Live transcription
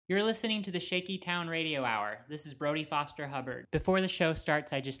You're listening to the Shaky Town Radio Hour. This is Brody Foster Hubbard. Before the show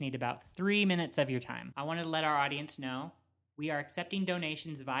starts, I just need about 3 minutes of your time. I wanted to let our audience know we are accepting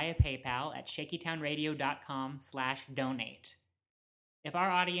donations via PayPal at shakytownradio.com/donate. If our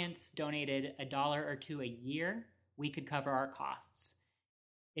audience donated $1 or $2 a year, we could cover our costs.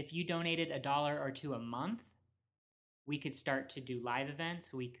 If you donated $1 or $2 a month, we could start to do live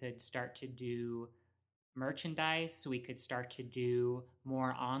events. We could start to do merchandise. We could start to do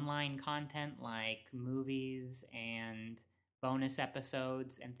more online content like movies and bonus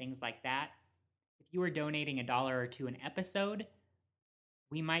episodes and things like that. If you were donating $1 or $2 an episode,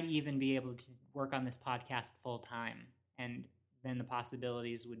 we might even be able to work on this podcast full time, and then the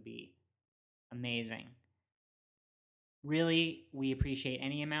possibilities would be amazing. Really, we appreciate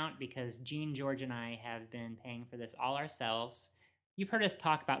any amount because Gene, George, and I have been paying for this all ourselves. You've heard us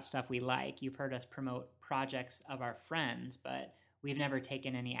talk about stuff we like. You've heard us promote projects of our friends, but we've never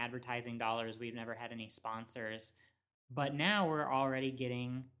taken any advertising dollars. We've never had any sponsors. But now we're already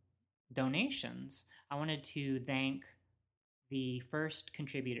getting donations. I wanted to thank the first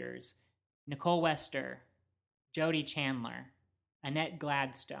contributors, Nicole Wester, Jody Chandler, Annette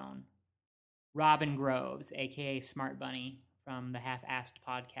Gladstone, Robin Groves, aka Smart Bunny from the Half-Assed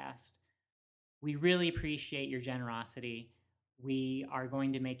podcast. We really appreciate your generosity. We are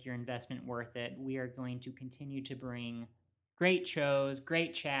going to make your investment worth it. We are going to continue to bring great shows,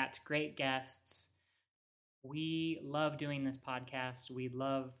 great chats, great guests. We love doing this podcast. We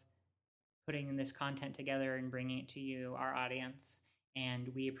love putting this content together and bringing it to you, our audience. And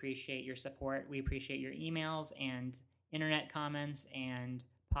we appreciate your support. We appreciate your emails and internet comments and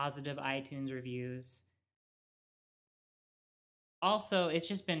positive iTunes reviews. Also, it's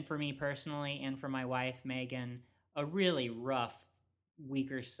just been for me personally and for my wife, Megan, a really rough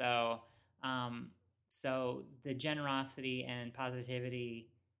week or so. So the generosity and positivity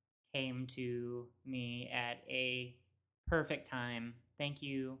came to me at a perfect time. Thank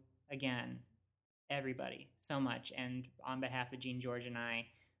you again, everybody, so much. And on behalf of Gene, George, and I,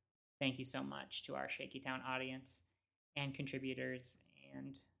 thank you so much to our Shaky Town audience and contributors.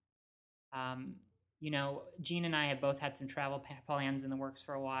 And, Gene and I have both had some travel plans in the works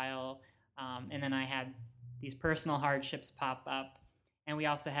for a while. And then I had these personal hardships pop up. And we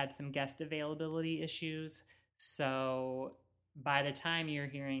also had some guest availability issues. So by the time you're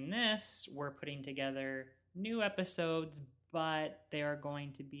hearing this, we're putting together new episodes, but they are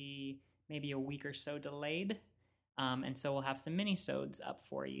going to be maybe a week or so delayed. And so we'll have some mini-sodes up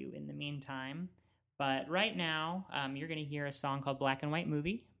for you in the meantime. But right now, you're going to hear a song called Black and White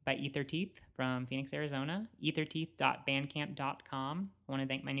Movie by Ether Teeth from Phoenix, Arizona. etherteeth.bandcamp.com. I want to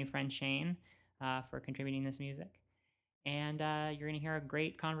thank my new friend Shane for contributing this music. And you're going to hear a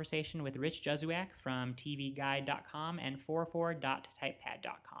great conversation with Rich Juzuak from tvguide.com and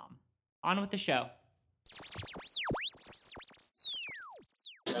 44.typepad.com. On with the show.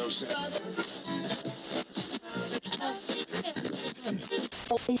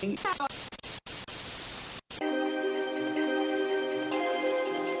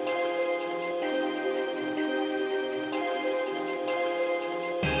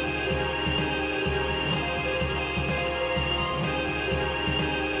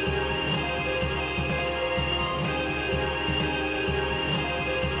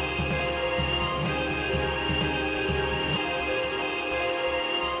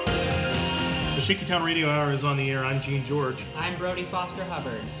 The Shaky Town Radio Hour is on the air. I'm Gene George. I'm Brody Foster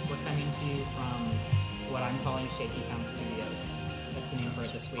Hubbard. We're coming to you from what I'm calling Shaky Town Studios. That's the name for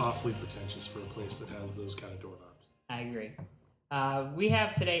it this week. Awfully pretentious for a place that has those kind of doorknobs. I agree. We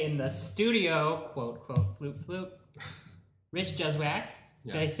have today in the studio, quote, quote, floop, floop, Rich Juzuak.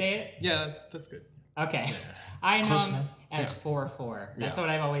 Yes. Did I say it? Yeah, that's good. Okay. Yeah. I know him as 4-4. That's what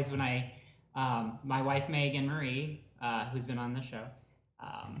I've always, when my wife Megan Marie, who's been on the show,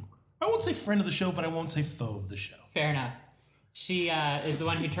 I won't say friend of the show, but I won't say foe of the show. Fair enough. She is the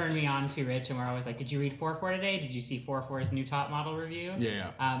one who turned me on to Rich, and we're always like, did you read 4-4 today? Did you see 4-4's new top model review? Yeah.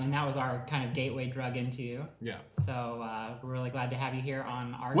 And that was our kind of gateway drug into you. Yeah. So we're really glad to have you here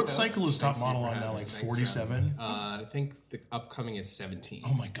on our What coast. cycle is top model on now? Like 47? I think the upcoming is 17.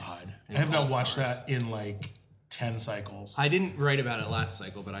 Oh my God. I have not watched that in like 10 cycles. I didn't write about it last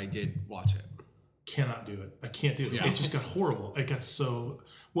cycle, but I did watch it. Cannot do it. I can't do it. Yeah. It just got horrible. It got so...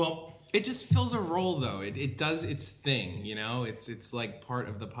 Well... It just fills a role, though. It does its thing, you know? It's like part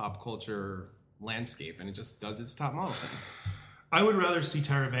of the pop culture landscape, and it just does its top model thing. I would rather see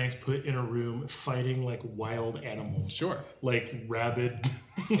Tyra Banks put in a room fighting like wild animals. Sure. Like rabid.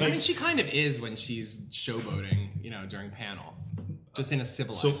 I mean, she kind of is when she's showboating, during panel. Just in a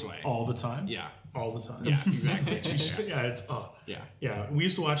civilized way. All the time? Yeah. all the time. Yeah, exactly. Yeah, it's Yeah. yeah. We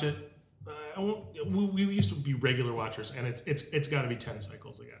used to watch it. We used to be regular watchers, and it's got to be 10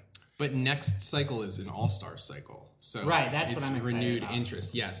 cycles again. But next cycle is an all-star cycle, so Right, that's it's what I'm excited renewed about.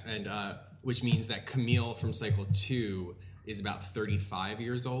 interest. Yes, and which means that Camille from cycle 2 is about 35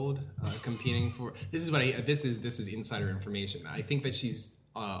 years old, competing for. This is insider information. I think that she's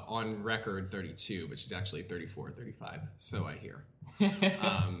on record 32, but she's actually 34, 35. So I hear.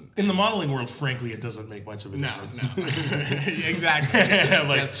 In the modeling world, frankly, it doesn't make much of a No, difference. no, exactly.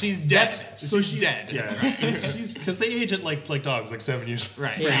 Like, yes, she's dead. so She's dead. Yeah, she's because they age it like dogs, like 7 years.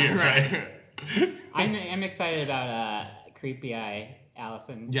 Right. Yeah. Right. I'm excited about Creepy Eye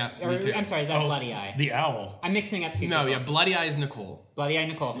Allison. Yes, Or, me too. I'm sorry, is that Bloody Eye? The owl. I'm mixing up two No, people. yeah, Bloody Eye is Nicole. Bloody Eye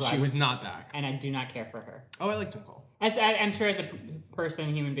Nicole. who She I- was not back. and I do not care for her. Oh, I liked Nicole. I'm sure as a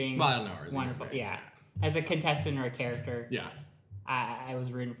person, human being, Well, I don't know her as a wonderful. human being. Yeah, as a contestant or a character, Yeah. I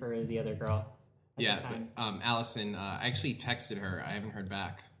was rooting for the other girl. At Yeah, the time. but Allison, I actually texted her. I haven't heard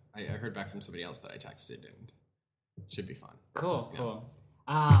back. I heard back from somebody else that I texted, and it should be fun. Cool.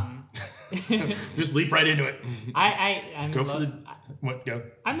 Just leap right into it. I'm Go in for love, the what? Go.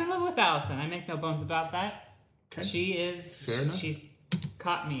 I'm in love with Allison. I make no bones about that. Okay. She is. Fair enough. She's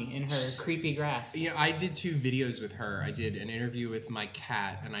caught me in her creepy grass. Yeah, I did 2 videos with her. I did an interview with my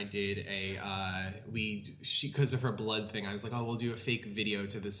cat, and I did because of her blood thing. I was like, oh, we'll do a fake video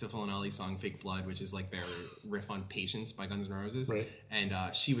to the Syphil and Ellie song "Fake Blood," which is like their riff on "Patience" by Guns N' Roses. Right. And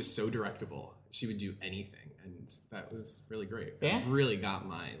she was so directable; she would do anything, and that was really great. Yeah. I really got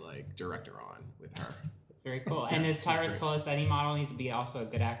my director on with her. It's very cool. And as Tyrus great. told us, any model needs to be also a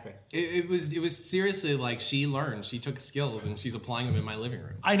good actress. It was seriously like she learned, she took skills, and she's applying them in my living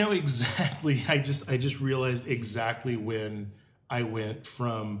room. I know exactly. I just realized exactly when I went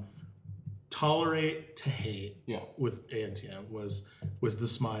from tolerate to hate. Yeah. With ANTM was the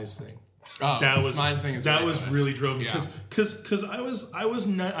Smize thing. Oh, That the was Smize thing is that was ridiculous. really drove me Yeah. because I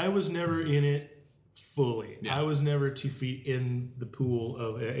was never in it fully. Yeah. I was never 2 feet in the pool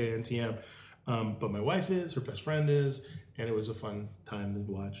of ANTM. But my wife is, her best friend is, and it was a fun time to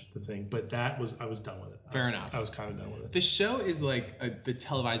watch the thing. But I was done with it. Fair enough. I was kind of done with it. The show is like the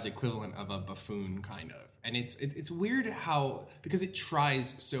televised equivalent of a buffoon, kind of, and it's weird how because it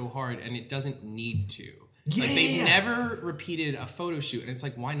tries so hard and it doesn't need to. Like they've Yeah. never repeated a photo shoot, and it's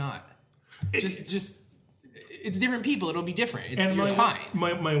like, why not? Just it's different people. It'll be different. You're fine.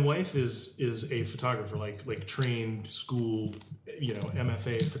 My wife is a photographer, like trained, schooled,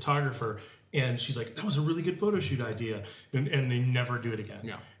 MFA photographer. And she's like, that was a really good photo shoot idea. And they never do it again.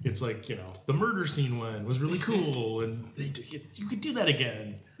 Yeah. It's like, the murder scene one was really cool. And you could do that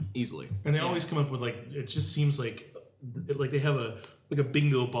again. Easily. And they always come up with it just seems like they have a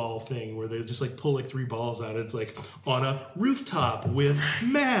bingo ball thing where they just pull 3 balls out. It's like on a rooftop with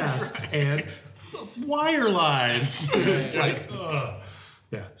masks and wire lines. It's like,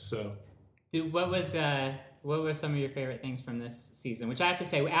 yeah. So Dude, what were some of your favorite things from this season? Which I have to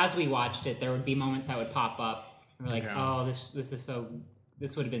say, as we watched it, there would be moments that would pop up. And we're like, Yeah. oh, this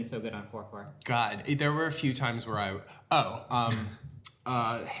would have been so good on 4-4. God, there were a few times where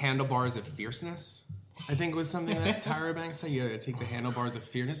handlebars of fierceness. I think was something that Tyra Banks said. You gotta take the handlebars of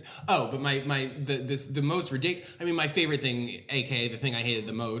fierceness. Oh, but the most ridiculous. I mean, my favorite thing, aka the thing I hated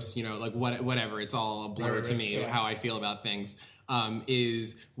the most. Whatever. It's all a blur to me how I feel about things.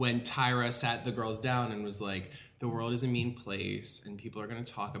 Is when Tyra sat the girls down and was like, "The world is a mean place, and people are gonna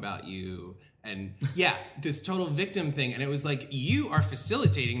talk about you." And yeah, this total victim thing. And it was like, you are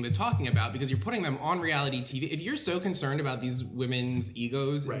facilitating the talking about because you're putting them on reality TV. If you're so concerned about these women's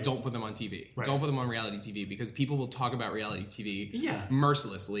egos, Right. don't put them on TV. Right. Don't put them on reality TV because people will talk about reality TV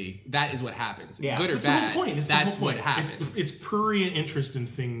mercilessly. That is what happens. Yeah. Good or That's bad. the whole point. That's the whole what point. happens. It's prurient interest in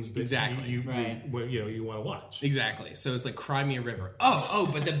things that Exactly. you Right. you want to watch. Exactly. So it's like Cry Me a River. Oh,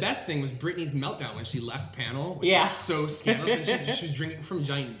 but the best thing was Britney's meltdown when she left panel, which Yeah. was so scandalous. And she was drinking from a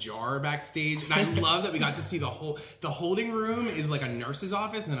giant jar backstage. And I love that we got to see the holding room is like a nurse's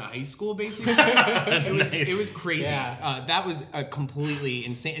office in a high school, basically. It was crazy. Yeah. That was a completely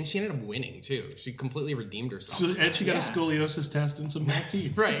insane. And she ended up winning too. She completely redeemed herself. And she got a scoliosis test and some back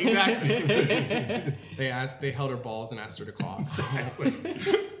teeth. Right, exactly. They held her balls and asked her to cough.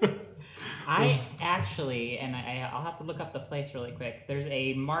 I actually, and I'll have to look up the place really quick. There's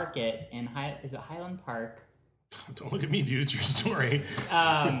a market in is it Highland Park? Don't look at me, dude. It's your story.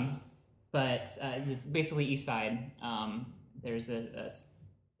 But it's basically East Side. There's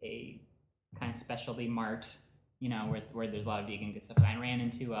a kind of specialty mart, where there's a lot of vegan good stuff. And I ran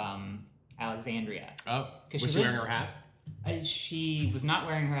into Alexandria. Oh, was she she wearing her hat? She was not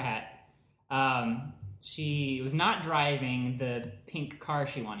wearing her hat. She was not driving the pink car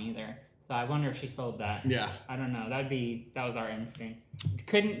she won either. So I wonder if she sold that. Yeah. I don't know. That was our instinct.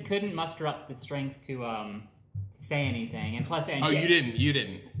 Couldn't muster up the strength to say anything. And plus, Oh, you didn't. You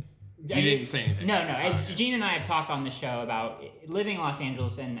didn't say anything. No. Gene and I have talked on the show about living in Los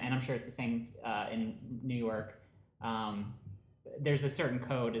Angeles, and I'm sure it's the same in New York. There's a certain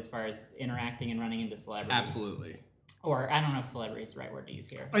code as far as interacting and running into celebrities. Absolutely. Or I don't know if celebrity is the right word to use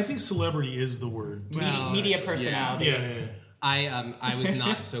here. I think celebrity is the word. Media personality. Yeah. I was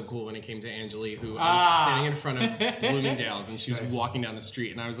not so cool when it came to Angeli, who I was standing in front of Bloomingdale's, and she was walking down the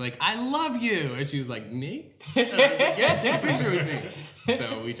street, and I was like, "I love you," and she was like, "Me?" And I was like, "Yeah, take a picture with me."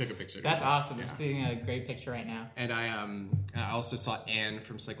 So we took a picture. That's awesome. Yeah. I'm seeing a great picture right now. And I also saw Anne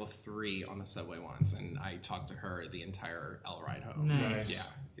from Cycle 3 on the subway once, and I talked to her the entire L ride home. Nice. Yeah,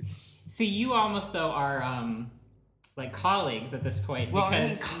 it's. See, you almost though are like colleagues at this point. Well,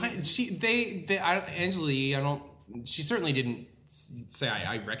 because Angeli, she certainly didn't say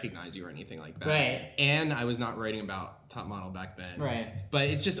I recognize you or anything like that. Right. And I was not writing about Top Model back then. Right. But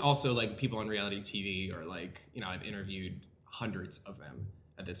it's just also like people on reality TV, or like, I've interviewed hundreds of them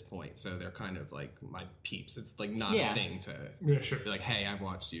at this point. So they're kind of like my peeps. It's like not a thing to be like, hey, I've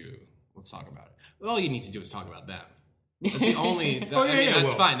watched you. Let's talk about it. All you need to do is talk about them. That's the only.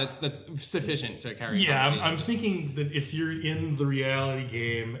 That's fine. That's sufficient to carry. Yeah, I'm thinking that if you're in the reality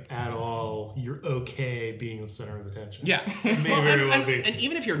game at all, you're okay being the center of attention. Yeah, very well be. And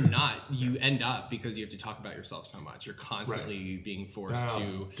even if you're not, you end up because you have to talk about yourself so much. You're constantly being forced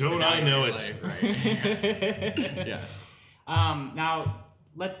to. Don't I know it? Life, right. Yes. Now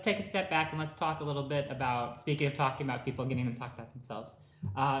let's take a step back and let's talk a little bit about. Speaking of talking about people, getting them to talk about themselves.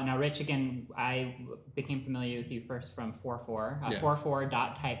 Now, Rich, again, I became familiar with you first from 44,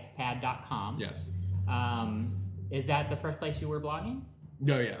 44.typepad.com. Yes. Is that the first place you were blogging?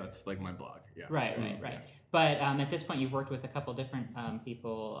 Oh, yeah, that's like my blog. Yeah. Right. Yeah. But at this point, you've worked with a couple different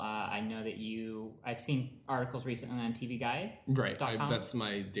people. I know that I've seen articles recently on TV Guide. Right. That's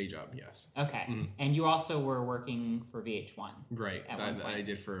my day job, yes. Okay. Mm-hmm. And you also were working for VH1. Right. That I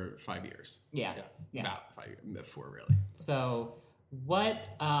did for 5 years. Yeah. About 5 years, 4 really. So... What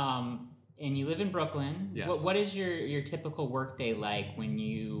and you live in Brooklyn. Yes. What is your typical workday like when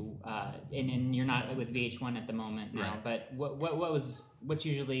you and you're not with VH1 at the moment now? Right. But what's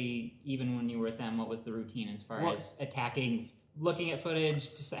usually, even when you were with them, what was the routine as far as attacking, looking at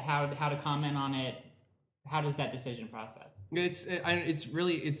footage, just how to comment on it? How does that decision process?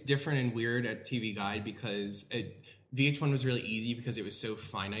 It's different and weird at TV Guide because VH1 was really easy because it was so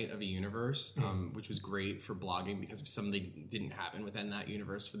finite of a universe, which was great for blogging because if something didn't happen within that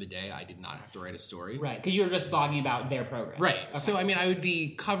universe for the day, I did not have to write a story. Right, because you were just blogging about their programs. Right. Okay. So, I would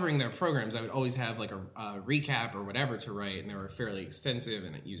be covering their programs. I would always have like a recap or whatever to write, and they were fairly extensive,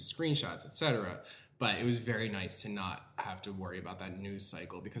 and it used screenshots, etc. But it was very nice to not have to worry about that news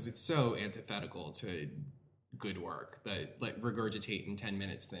cycle because it's so antithetical to good work. That like regurgitate in 10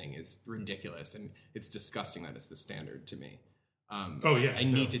 minutes thing is ridiculous, and it's disgusting that it's the standard to me. I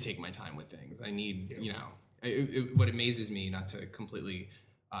need to take my time with things. I need, what amazes me, not to completely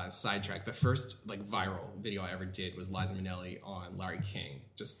sidetrack, the first like viral video I ever did was Liza Minnelli on Larry King,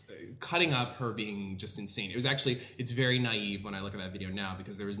 just cutting up her being just insane. It's very naive when I look at that video now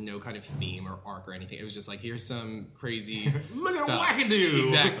because there was no kind of theme or arc or anything. It was just like, here's some crazy look stuff. at wackadoo.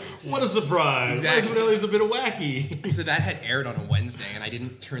 Exactly. What a surprise. Exactly. Liza Minnelli's a bit of wacky. So that had aired on a Wednesday, and I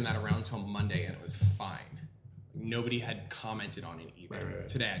didn't turn that around until Monday, and it was fine. Nobody had commented on it even. Right.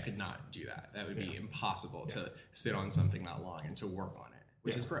 Today I could not do that. That would be impossible to sit on something that long and to work on it,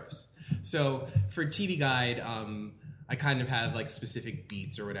 which is gross. So for TV Guide, I kind of have like specific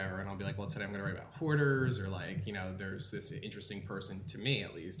beats or whatever, and I'll be like, well, today I'm going to write about hoarders, or like, there's this interesting person, to me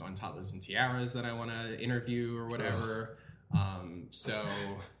at least, on Toddlers and Tiaras that I want to interview or whatever. I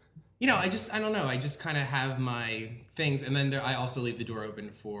don't know. I just kind of have my things, and then I also leave the door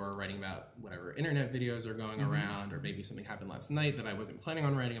open for writing about whatever internet videos are going around, or maybe something happened last night that I wasn't planning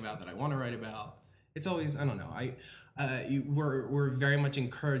on writing about that I want to write about. It's always, I don't know. We're very much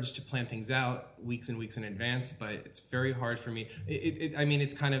encouraged to plan things out weeks and weeks in advance, but it's very hard for me.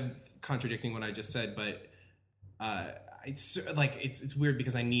 It's kind of contradicting what I just said, but it's weird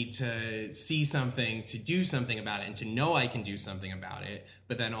because I need to see something to do something about it and to know I can do something about it,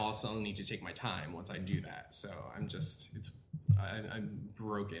 but then also need to take my time once I do that. So I'm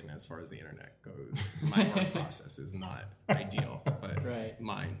broken as far as the internet goes. My work process is not ideal, but it's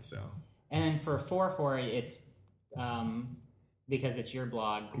mine. So. And then for 44, it's because it's your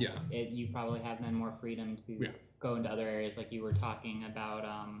blog. Yeah. You probably have then more freedom to go into other areas, like you were talking about.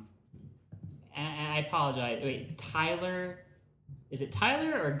 And I apologize. Wait, it's Tyler is it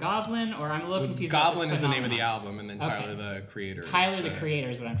Tyler or Goblin, or I'm a little confused. Goblin about this is the name of the phenomenon. album, and then Tyler the creator. Tyler the creator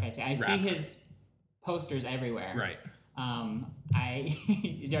is what I'm trying to say. I see rapper. his posters everywhere. Right.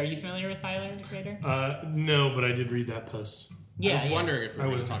 Are you familiar with Tyler the creator? No, but I did read that post. Yeah, I was yeah. wondering if we were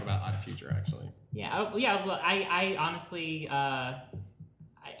going to was- talk about Odd Future, actually. Yeah, well, I honestly,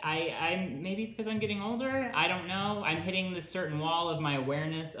 I maybe it's because I'm getting older. I don't know. I'm hitting this certain wall of my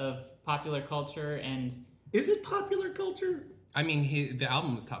awareness of popular culture, and Is it popular culture? I mean, the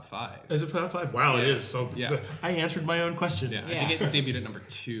album was top 5. Is it top 5? Wow, it Yeah. is. So Yeah. I answered my own question. Yeah, Yeah. I think it debuted at number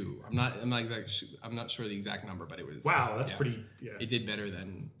 2. I'm not sure the exact number, but it was. Wow, that's yeah. pretty. Yeah. It did better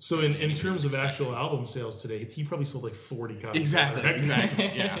than. So in terms of actual album sales today, he probably sold like 40 copies. Exactly. Right?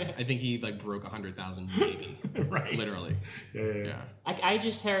 Exactly. Yeah, I think he like broke 100,000 maybe. Right. Literally. Yeah. Yeah. I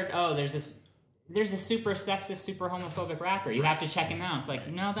just heard, there's a super sexist, super homophobic rapper. You have to check him out. It's like,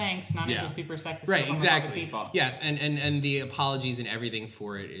 no thanks, not Yeah. into super sexist, Right, super homophobic exactly. people. Yes, and the apologies and everything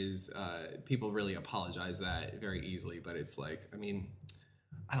for it is people really apologize that very easily, but it's like, I mean,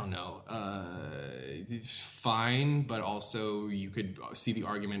 I don't know, fine, but also you could see the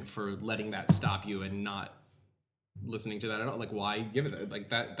argument for letting that stop you and not listening to that at all. Like, why give it like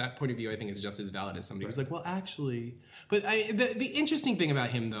that point of view? I think is just as valid as somebody who's like, well, actually. But the interesting thing about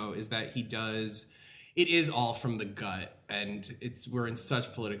him though is that he does. It is all from the gut, and we're in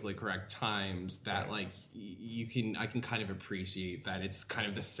such politically correct times that like I can kind of appreciate that it's kind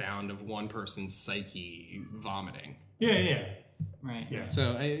of the sound of one person's psyche vomiting. Yeah. Right. Yeah.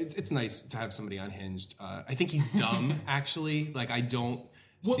 So it's nice to have somebody unhinged. I think he's dumb actually. Like I don't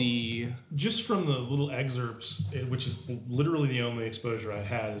see. Just from the little excerpts, which is literally the only exposure I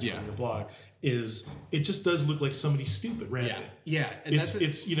had is Yeah. from your blog, is it just does look like somebody stupid ranting. Yeah, and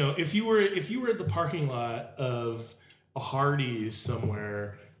It's you know, if you were at the parking lot of a Hardee's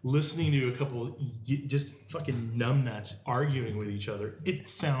somewhere listening to a couple just fucking numbnuts arguing with each other, it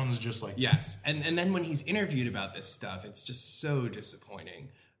sounds just like Yes, and then when he's interviewed about this stuff, it's just so disappointing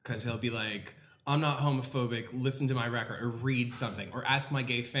because he'll be like, I'm not homophobic, listen to my record, or read something, or ask my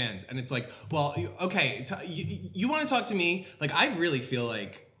gay fans. And it's like, well, okay, you want to talk to me? Like, I really feel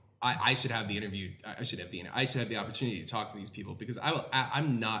like I should have the interview. I should have the opportunity to talk to these people because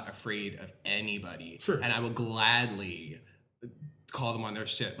I'm not afraid of anybody. Sure. And I will gladly call them on their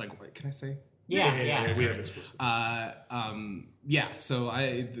shit. Like, can I say? Yeah. we have explicit. Yeah, so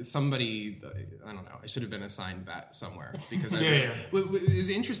somebody, I don't know, I should have been assigned that somewhere because Yeah. It was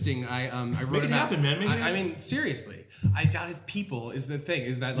interesting. I wrote Make it about happen, man. Make it I happen. mean, seriously, I doubt his people is the thing.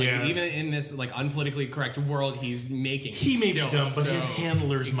 Is that like Yeah. even in this like unpolitically correct world he's making, He it's may be still dumb, but his so-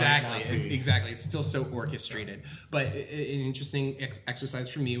 handlers exactly, might not be. exactly. It's still so orchestrated. But an interesting exercise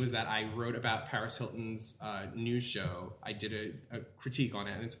for me was that I wrote about Paris Hilton's news show. I did a critique on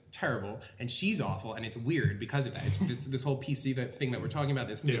it, and it's terrible, and she's awful, and it's weird because of that. It's this whole PC thing that we're talking about.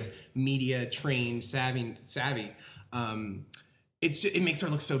 This media trained savvy. It makes her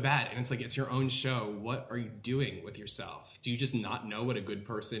look so bad, and it's like it's your own show. What are you doing with yourself? Do you just not know what a good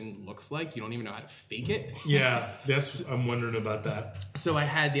person looks like? You don't even know how to fake it. Yeah, I'm wondering about that. So I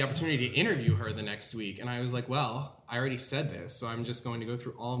had the opportunity to interview her the next week, and I was like, well, I already said this, so I'm just going to go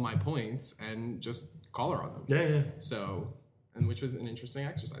through all of my points and just call her on them. Yeah. So, and which was an interesting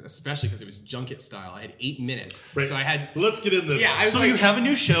exercise, especially because it was junket style. I had 8 minutes, Right. so I had. Let's get in this. Yeah, I was so like- you have a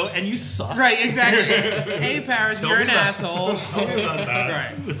new show and you suck. Right, exactly. Hey, Paris, Tell you're me an about- asshole. Tell me about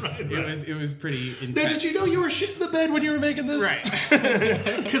that. Right. It was pretty intense. Now, did you know you were shitting the bed when you were making this? Right.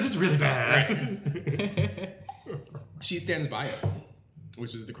 Because it's really bad. She stands by it,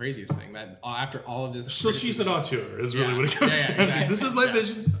 which is the craziest thing. That after all of this, So she's an auteur, is really Yeah. what it comes Yeah, down to. exactly. This is my Yeah.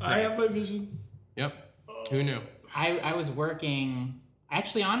 vision. I Right. have my vision. Yep. Who knew? I was working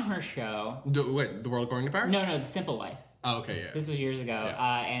actually on her show. The world going to Paris? No, The Simple Life. Oh, okay, yeah. This was years ago.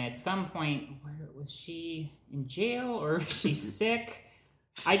 Yeah. And at some point, where was she in jail or was she sick?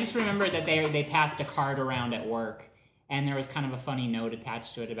 I just remember that they passed a card around at work, and there was kind of a funny note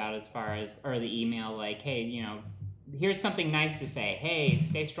attached to it about or the email, like, hey, you know, here's something nice to say. Hey,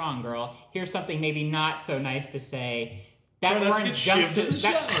 stay strong, girl. Here's something maybe not so nice to say. That Try not to orange get shivved in the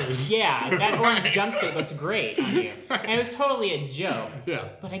jumpsuit. showers. That orange jumpsuit looks great on you. And it was totally a joke. Yeah.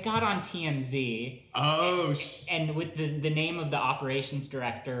 But I got on TMZ. Oh, And with the name of the operations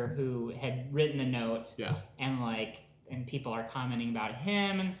director who had written the note, yeah. and people are commenting about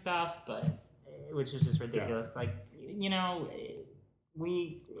him and stuff, but which is just ridiculous. Like, you know,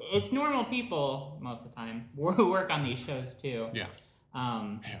 it's normal people most of the time who work on these shows too. Yeah.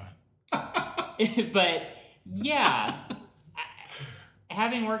 But yeah,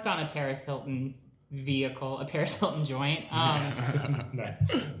 having worked on a Paris Hilton vehicle, a Paris Hilton joint,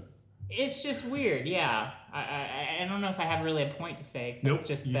 Nice. It's just weird, yeah. I don't know if I have really a point to say, except Nope,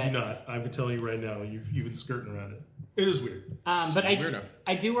 just you that. do not. I'm telling you right now, you've been skirting around it. It is weird. But She's a weirdo.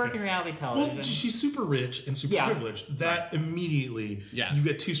 I do work in reality television. Well, she's super rich and super Yeah. privileged. That immediately, Yeah. you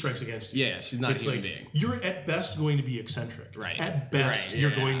get 2 strikes against you. Yeah, she's not a It's human like, being. you're at best going to be eccentric. Right. At best, Right,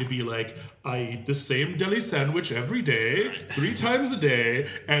 you're yeah. going to be like, I eat the same deli sandwich every day, 3 times a day,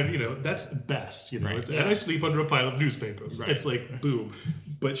 and that's best. Right, It's, yeah. and I sleep under a pile of newspapers. Right. It's like boom,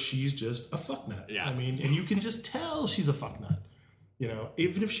 but she's just a fucknut. Yeah. I mean, and you can just tell she's a fucknut.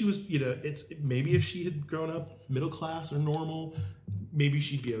 Even if she was, it's maybe if she had grown up middle class or normal, maybe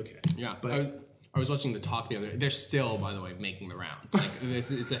she'd be okay. Yeah, but I was watching The Talk the other day. They're still, by the way, making the rounds. Like it's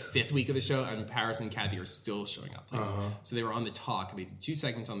the 5th week of the show, and Paris and Kathy are still showing up. Like, So they were on The Talk. They did 2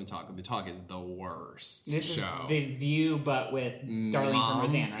 segments on The Talk. The Talk is the worst This show. is The View, but with Darlene from Moms-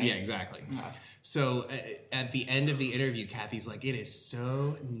 Roseanne, right? Yeah, exactly. So at the end of the interview, Kathy's like, "It is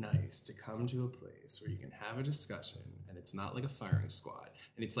so nice to come to a place where you can have a discussion, and it's not like a firing squad."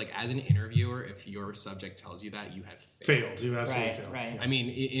 And it's like, as an interviewer, if your subject tells you that, you have failed. failed. You absolutely Right, failed. right. I mean,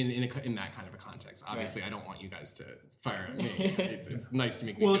 in that kind of a context, obviously, I don't want you guys to fire at me. It's nice to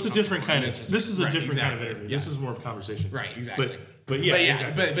make me. Well, feel it's a different comfortable kind in of. This is a Right, different kind of exactly. interview. Yes. This is more of a conversation. Right, exactly. But yeah,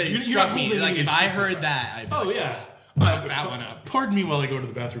 exactly. but it You're struck not me holding like it if I against heard people. that, I'd be Oh like, yeah. Fuck that one up. Pardon me while I go to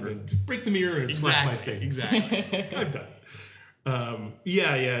the bathroom and break the mirror and slash my face. Exactly. I'm done.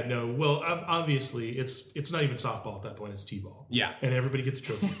 Yeah, no. Well, obviously, it's not even softball at that point. It's t-ball. Yeah. And everybody gets a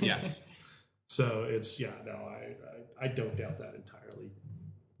trophy. Yes. So it's I don't doubt that entirely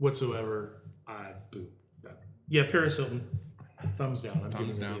whatsoever. Boo. Yeah, Paris Hilton. Thumbs down. I'm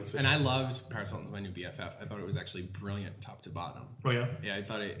Thumbs giving her down. the official And I thumbs loved Paris Hilton's my new BFF. I thought it was actually brilliant top to bottom. Oh yeah. Yeah, I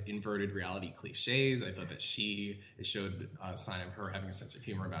thought it inverted reality cliches. I thought that it showed a sign of her having a sense of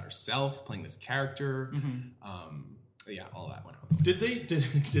humor about herself, playing this character. Yeah, all that went on. Did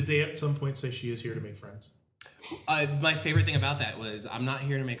they at some point say she is here to make friends? My favorite thing about that was, I'm not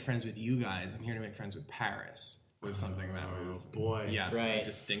here to make friends with you guys. I'm here to make friends with Paris. Was something that was boy. yes, Right. a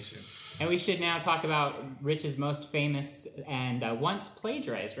distinction. And we should now talk about Rich's most famous and once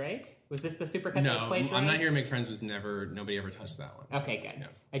plagiarized, right? Was this the supercut that No, was plagiarized? I'm not here to make friends. Was never. Nobody ever touched that one. Okay, good. Yeah.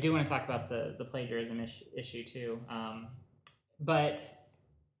 I do want to talk about the plagiarism issue too. But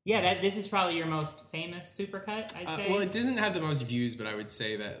yeah, this is probably your most famous supercut, I'd say. Well, it doesn't have the most views, but I would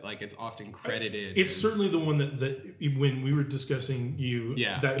say that like it's often credited. It's as- certainly the one that when we were discussing you,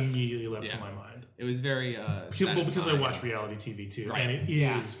 Yeah. that immediately leapt Yeah. to my mind. It was very. Well, because I satisfying. watch reality TV too, Right. and it is.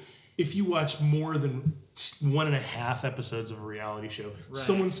 Yeah. If you watch more than 1.5 episodes of a reality show,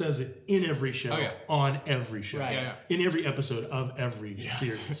 someone says it in every show, Oh, yeah. on every show, Right. Yeah. in every episode of every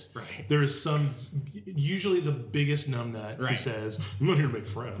series. Right. There is usually the biggest numbnut who Right. says, "I'm not here to make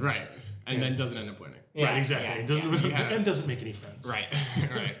friends." Right, and then doesn't end up winning. Yeah, Right. Exactly. yeah, It doesn't yeah. and doesn't make any friends. Right.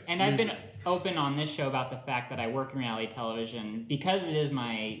 Right. And I've been open on this show about the fact that I work in reality television because it is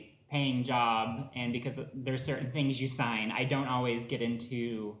my paying job and because there's certain things you sign. I don't always get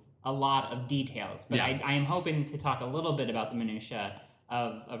into a lot of details, but Yeah. I am hoping to talk a little bit about the minutia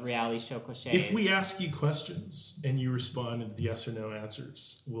of reality show cliches. If we ask you questions and you respond with yes or no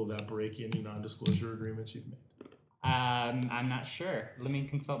answers, will that break any non-disclosure agreements you've made? I'm not sure. Let me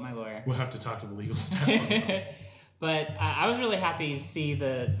consult my lawyer. We'll have to talk to the legal staff. on that. But I was really happy to see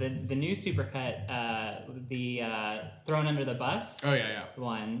the new supercut, the thrown under the bus Oh yeah.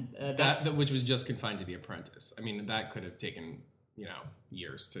 one. That which was just confined to The Apprentice. I mean, that could have taken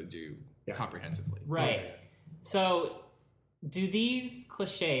years to do comprehensively. right. Okay. So, do these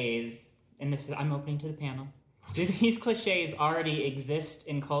cliches, and this is I'm opening to the panel. Do these cliches already exist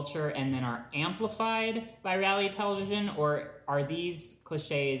in culture and then are amplified by reality television, or are these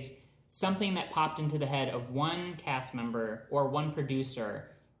cliches something that popped into the head of one cast member or one producer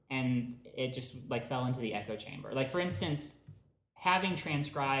and it just like fell into the echo chamber? Like, for instance, having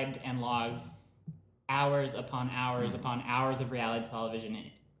transcribed and logged hours upon hours upon hours of reality television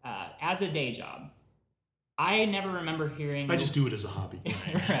as a day job, I never remember hearing. I just do it as a hobby.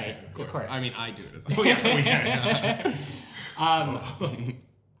 Right, of course. I mean, I do it as Oh, yeah.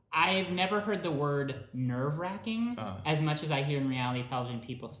 I've never heard the word nerve-wracking as much as I hear in reality television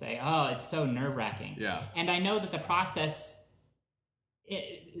people say, "Oh, it's so nerve-wracking." Yeah. And I know that the process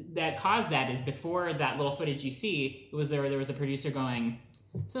that caused that is before that little footage you see, there was a producer going,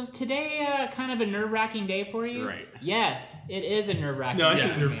 "So is today kind of a nerve-wracking day for you?" Right. Yes, it is a nerve-wracking No, I day.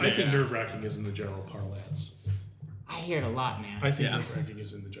 think, Yes. I think nerve-wracking is in the general parlance. I hear it a lot, man. I think Yeah. nerve-wracking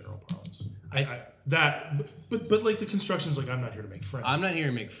is in the general parlance. But like the construction's like, I'm not here to make friends. I'm not here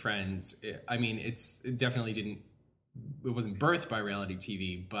to make friends. I mean, it definitely didn't. It wasn't birthed by reality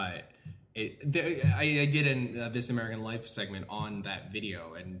TV, but I did an This American Life segment on that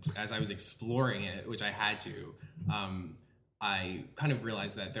video, and as I was exploring it, which I had to, I kind of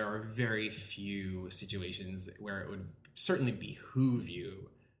realized that there are very few situations where it would certainly behoove you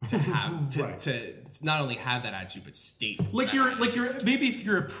to have to not only have that attitude but state maybe if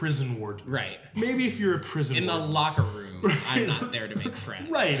you're a prison warden, right? Maybe if you're a prison in warden. the locker room, I'm not there to make friends.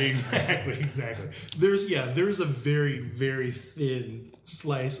 Right, exactly. There's a very, very thin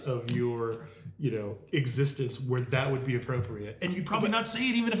slice of your existence where that would be appropriate, and you'd probably not say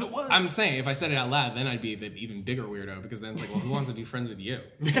it even if it was. I'm saying if I said it out loud, then I'd be the even bigger weirdo, because then it's like, well, who wants to be friends with you?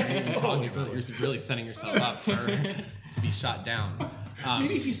 What are you talking about? You're really setting yourself up to be shot down.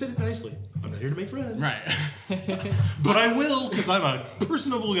 Maybe if you said it nicely. I'm not here to make friends. Right. But I will, because I'm a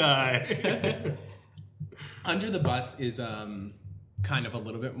personable guy. Under the Bus is kind of a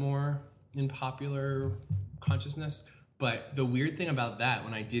little bit more in popular consciousness. But the weird thing about that,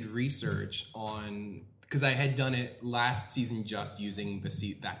 when I did research on, because I had done it last season just using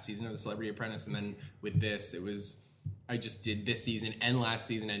that season of The Celebrity Apprentice, and then with this, I just did this season and last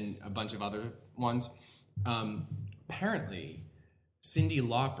season and a bunch of other ones. Apparently, Cyndi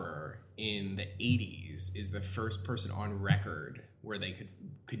Lauper in the 80s is the first person on record where they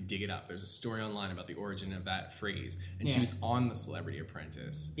could dig it up. There's a story online about the origin of that phrase, and she was on The Celebrity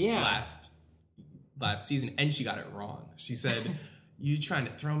Apprentice last season, and she got it wrong. She said, "You trying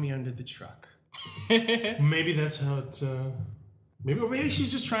to throw me under the truck." Maybe that's how it. Maybe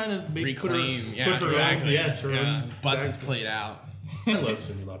she's just trying to reclaim. Bus is played out. I love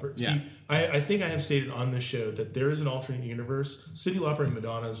Cyndi Lauper. Yeah. See, I think I have stated on this show that there is an alternate universe. Cyndi Lauper and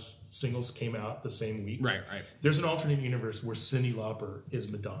Madonna's singles came out the same week. Right. There's an alternate universe where Cyndi Lauper is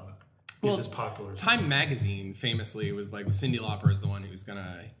Madonna. Is as popular as Time Magazine famously was like, Cyndi Lauper is the one who's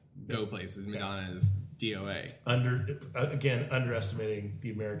gonna go places. Madonna is DOA. Underestimating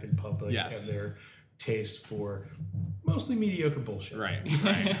the American public and their taste for mostly mediocre bullshit. Right.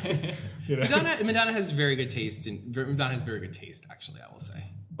 Madonna has very good taste, Madonna has very good taste, actually, I will say.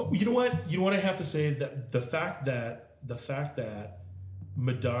 Oh, you know what I have to say, that the fact that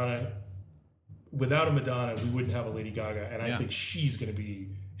Madonna, without a Madonna, we wouldn't have a Lady Gaga, and I think she's going to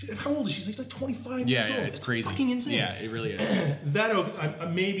be. How old is she? She's like 25 years old. It's crazy. Fucking insane. Yeah, it really is.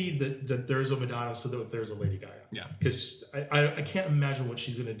 Maybe that there's a Madonna, so that there's a Lady Gaga. Yeah. Because I can't imagine what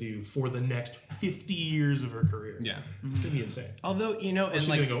she's going to do for the next 50 years of her career. Yeah. It's going to be insane. Although, she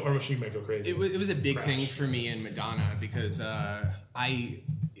might go crazy. It was a big thing for me in Madonna, because I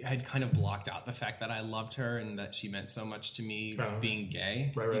had kind of blocked out the fact that I loved her and that she meant so much to me being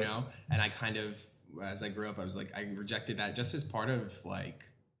gay, right. you know? And I kind of, as I grew up, I was like, I rejected that just as part of like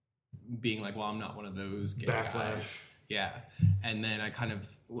being like, well, I'm not one of those gay guys. Yeah. And then I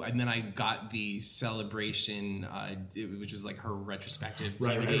got the Celebration, which was like her retrospective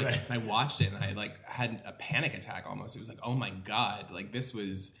DVD. Right. And I watched it and I like had a panic attack almost. It was like, oh my God, like this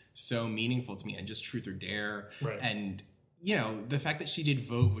was so meaningful to me, and just Truth or Dare. Right. And the fact that she did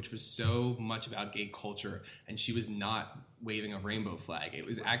Vogue, which was so much about gay culture, and she was not waving a rainbow flag. It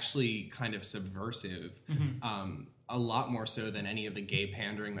was actually kind of subversive, a lot more so than any of the gay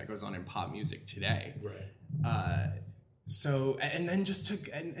pandering that goes on in pop music today. Right. So, and then just took,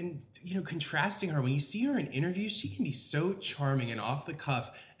 and contrasting her, when you see her in interviews, she can be so charming and off the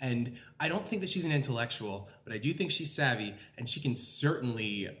cuff. And I don't think that she's an intellectual, but I do think she's savvy, and she can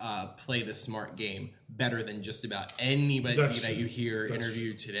certainly play the smart game better than just about anybody that you hear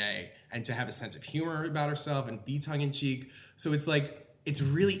interviewed today. And to have a sense of humor about herself and be tongue-in-cheek. So it's like, it's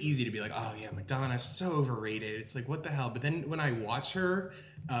really easy to be like, oh yeah, Madonna's so overrated. It's like, what the hell? But then when I watch her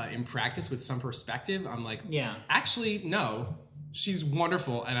in practice with some perspective, I'm like, actually, no, she's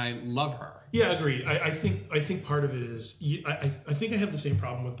wonderful and I love her. Yeah, agreed. I think part of it is, I think I have the same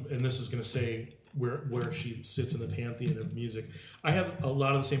problem with, and this is going to say where she sits in the pantheon of music. I have a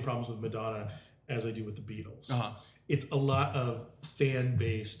lot of the same problems with Madonna as I do with the Beatles. It's a lot of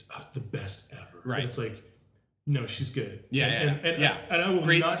fan-based, the best ever. Right. And it's like, no, she's good. And I will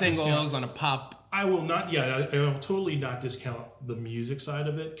great not singles on a pop. I will not. Yeah, I will totally not discount the music side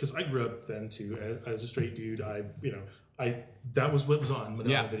of it, because I grew up then too as a straight dude. That was what was on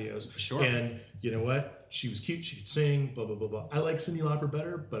Madonna videos. Sure. And you know what? She was cute. She could sing. Blah blah blah blah. I like Cyndi Lauper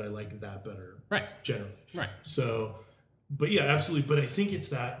better, but I like that better. Right. Generally. Right. So, but yeah, absolutely. But I think it's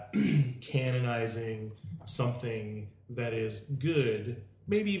that canonizing something that is good,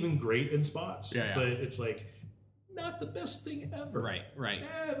 maybe even great in spots. Yeah. But it's like, not the best thing ever. Right.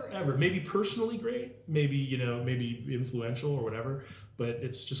 Ever. Maybe personally great, maybe influential or whatever, but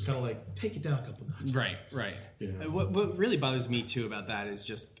it's just kind of like take it down a couple notches. Right. Yeah. What really bothers me too about that is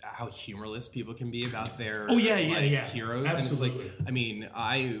just how humorless people can be about their heroes. Absolutely. And it's like, I mean,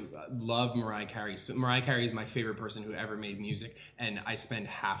 I love Mariah Carey. So Mariah Carey is my favorite person who ever made music, and I spend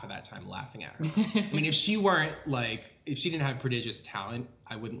half of that time laughing at her. I mean, if she didn't have prodigious talent,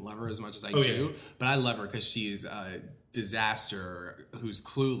 I wouldn't love her as much as I do. Yeah. But I love her because she's a disaster who's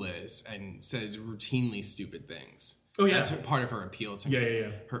clueless and says routinely stupid things. Oh yeah, that's part of her appeal to me.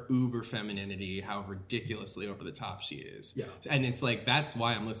 Yeah. Her uber femininity, how ridiculously over the top she is. Yeah, and it's like that's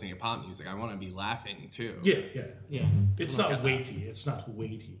why I'm listening to pop music. I want to be laughing too. Yeah. It's not weighty. It's not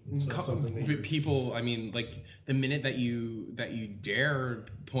weighty. It's not something that people. I mean, like the minute that you dare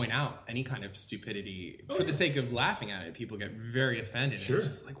point out any kind of stupidity for the sake of laughing at it, people get very offended. Sure. It's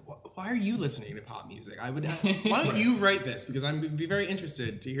just like, why are you listening to pop music? Why don't you write this? Because I'm be very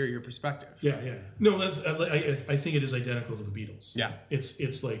interested to hear your perspective. Yeah. No, that's. I think it is identical to the Beatles. Yeah.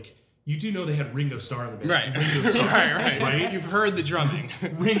 It's like you do know they had Ringo Starr in the band. Right. Ringo Starr, right. You've heard the drumming.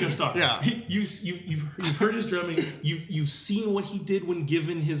 Ringo Starr. Yeah. You've heard his drumming. You've seen what he did when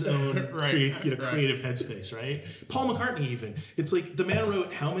given his own creative headspace. Right. Paul McCartney even. It's like the man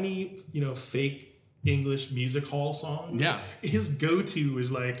wrote how many fake English music hall songs. Yeah. His go-to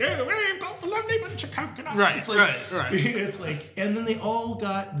is like, oh, we've got the lovely bunch of coconuts. Right. It's like, It's like, and then they all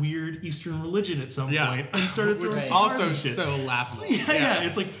got weird Eastern religion at some point and started throwing also shit. So laughable. Yeah.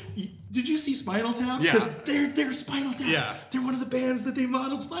 It's like, did you see Spinal Tap? Yeah. Because they're Spinal Tap. Yeah. They're one of the bands that they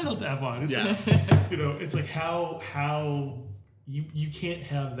modeled Spinal Tap on. It's like, it's like how you can't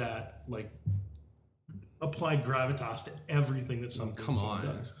have that like applied gravitas to everything that something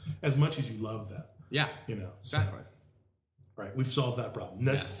does. As much as you love that. Yeah. So. Exactly. All right, we've solved that problem.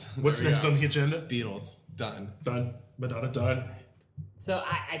 Next, Yes, what's next on the agenda? Beatles. Done. Madonna, done. So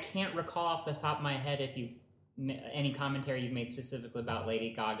I can't recall off the top of my head if you've any commentary you've made specifically about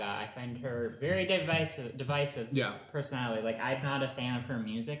Lady Gaga. I find her very divisive personality. Like, I'm not a fan of her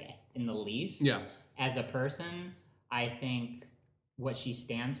music in the least. Yeah. As a person, I think what she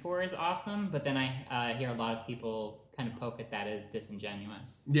stands for is awesome, but then I hear a lot of people kind of poke at that as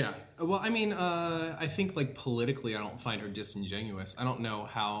disingenuous. Yeah. Well, I mean, I think like politically, I don't find her disingenuous. I don't know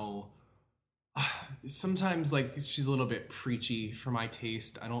how. Sometimes like she's a little bit preachy for my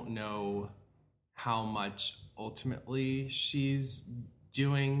taste. I don't know how much ultimately she's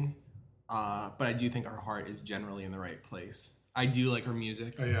doing, but I do think her heart is generally in the right place. I do like her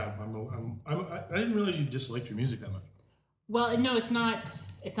music. Oh yeah, I didn't realize you disliked her music that much. Well, no, it's not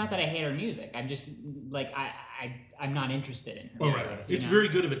that I hate her music. I'm just like I'm not interested in her music. Right. It's very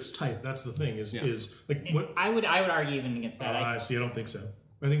good of its type. That's the thing. Is like what I would argue even against that. I see. I don't think so.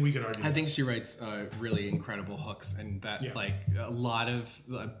 I think we could argue. I think she writes really incredible hooks, and that like a lot of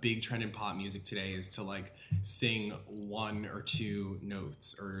a big trend in pop music today is to like sing one or two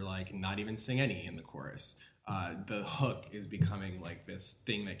notes, or like not even sing any in the chorus. The hook is becoming like this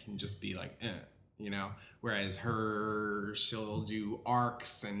thing that can just be like, whereas she'll do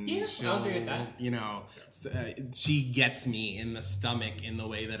arcs and I'll agree with that. She gets me in the stomach in the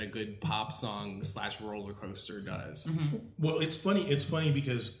way that a good pop song / roller coaster does. Mm-hmm. Well, it's funny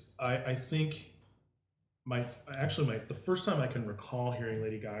because I think the first time I can recall hearing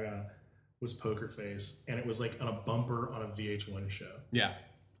Lady Gaga was Poker Face, and it was like on a bumper on a VH1 show. Yeah.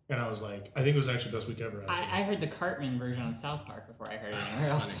 And I was like, I think it was actually Best Week Ever. Actually. I heard the Cartman version on South Park before I heard it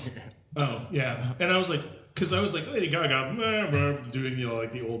anywhere else. Oh, yeah. And I was like, Lady Gaga, doing,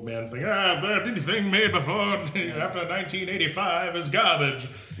 like the old man thing. Anything made before, after 1985 is garbage.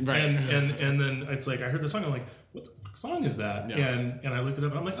 Right. And then it's like, I heard the song, I'm like, what the fuck song is that? Yeah. And I looked it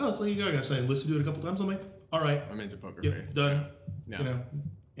up, and I'm like, oh, it's Lady Gaga. So I listened to it a couple times, I'm like, all right. I'm into Poker Face. Done. Yeah.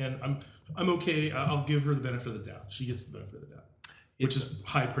 And I'm okay. I'll give her the benefit of the doubt. She gets the benefit of the doubt. Which is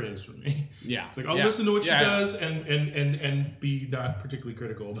high praise for me. Yeah. It's like, I'll listen to what she does and be not particularly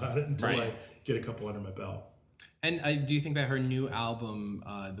critical about it until I get a couple under my belt. And I do think that her new album,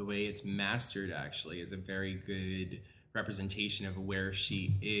 the way it's mastered, actually, is a very good representation of where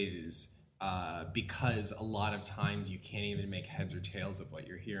she is. Because a lot of times you can't even make heads or tails of what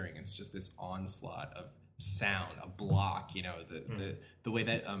you're hearing. It's just this onslaught of sound, a block, the way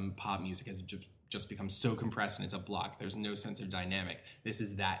that pop music has just become so compressed and it's a block. There's no sense of dynamic. This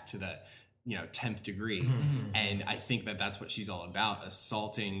is that to the 10th degree. Mm-hmm. And I think that that's what she's all about,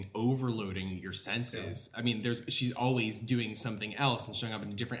 assaulting, overloading your senses. Yeah. I mean, she's always doing something else and showing up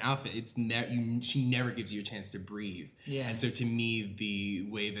in a different outfit. She never gives you a chance to breathe. Yeah. And so to me,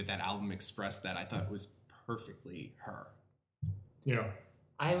 the way that album expressed that, I thought was perfectly her. Yeah.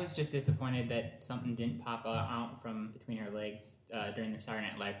 I was just disappointed that something didn't pop out from between her legs during the Saturday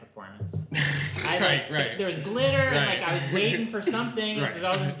Night Live performance. Right. There was glitter, and Right. like I was waiting for something. Right. There's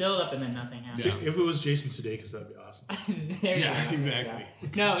all this build up, and then nothing happened. Yeah. If it was Jason Sudeikis, that'd be awesome. There you Yeah, go. exactly.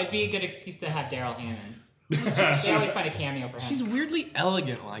 No, it'd be a good excuse to have Daryl Hammond. They always find a cameo for him. She's weirdly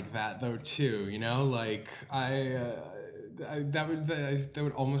elegant like that, though, too. You know, like that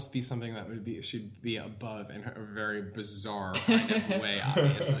would almost be something that should be above in a very bizarre kind of way.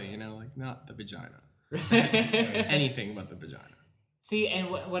 Obviously, you know, like not the vagina, anything but the vagina. See, and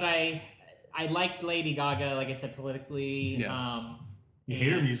what I liked Lady Gaga, like I said, politically. Yeah. You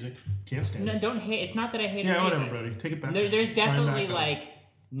hate her music. Can't stand No, it. don't hate. It's not that I hate her Yeah, music. whatever, buddy. Take it back. There's Climb definitely back up. like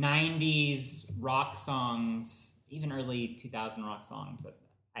 90s rock songs, even early 2000 rock songs that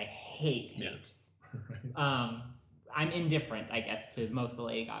I hate. Right. I'm indifferent, I guess, to most of the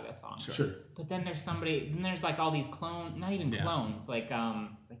Lady Gaga songs. Sure. But then there's like all these not even clones, like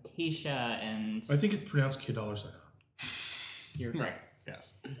Keisha and I think it's pronounced Kid Dollar Sign. you're correct.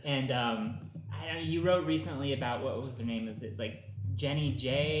 Yes. And I don't know, you wrote recently about what was her name? Is it like Jenny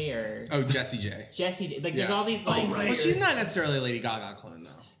J or Oh, Jessie J. Jessie J? Like there's Yeah. all these like Well, she's not necessarily a Lady Gaga clone, though.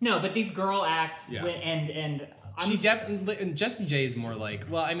 no, but these girl acts Yeah. and She definitely, and Jessie J is more like,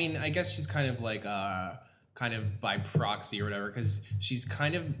 well, I mean, I guess she's kind of like, kind of by proxy or whatever, because she's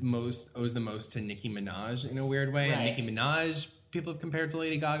kind of owes the most to Nicki Minaj in a weird way, and Right. Nicki Minaj people have compared to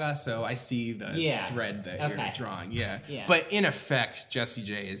Lady Gaga, so I see the thread that Okay. you're drawing. Yeah. Yeah. But in effect, Jessie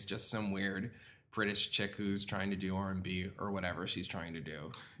J is just some weird British chick who's trying to do R&B or whatever she's trying to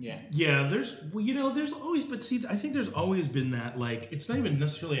do. yeah. Yeah, there's always, but see, I think there's always been that, like, it's not even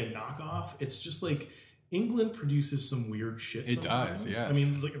necessarily a knockoff. It's just like England produces some weird shit. It sometimes. does, yes. I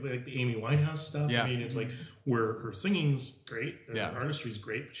mean, like the Amy Winehouse stuff. Yeah. I mean, it's like where her singing's great, Yeah. her artistry's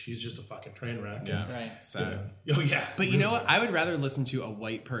great, but she's just a fucking train wreck. Yeah. Right. Sad. Oh yeah. But you know what? I would rather listen to a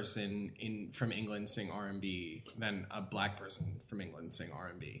white person from England sing R&B than a black person from England sing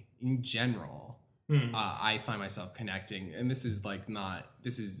R&B. In general, I find myself connecting, and this is like not.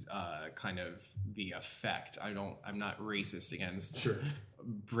 This is kind of the effect. I'm not racist against Sure.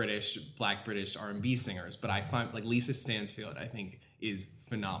 black British R&B singers, but I find like Lisa Stansfield, I think, is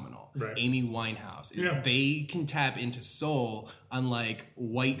phenomenal. Right. Amy Winehouse, Yeah. they can tap into soul, unlike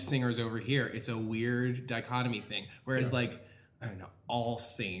white singers over here. It's a weird dichotomy thing. Whereas like, I don't know, All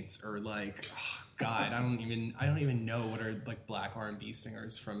Saints or like, God, I don't even know what are like black R&B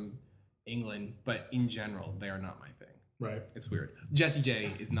singers from England, but in general, they are not my thing. Right. It's weird. Jessie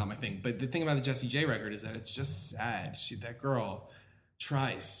J is not my thing, but the thing about the Jessie J record is that it's just sad. That girl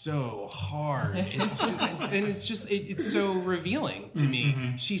tries so hard. It's so revealing to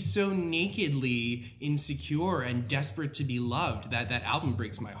me. She's so nakedly insecure and desperate to be loved that album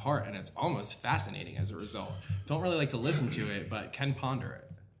breaks my heart, and it's almost fascinating as a result. Don't really like to listen to it, but can ponder it.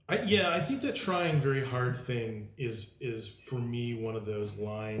 I think that trying very hard thing is for me one of those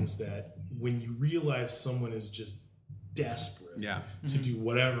lines that when you realize someone is just desperate to do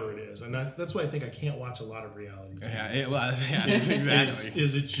whatever it is, and that's why I think I can't watch a lot of reality TV. Exactly.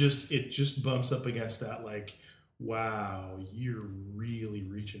 It just bumps up against that, like, wow, you're really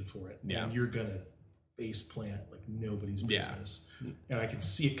reaching for it, and you're gonna face plant like nobody's business, and I can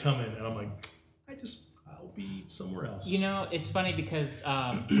see it coming, and I'm like, I'll be somewhere else. You know, it's funny because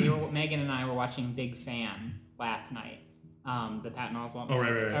Megan and I were watching Big Fan last night. The Patton Oswalt. Oh,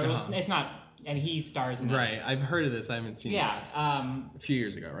 right. It's not. I mean, he stars in it. Right. I've heard of this. I haven't seen it. Yeah. A few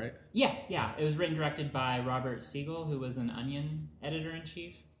years ago, right? Yeah. It was written and directed by Robert Siegel, who was an Onion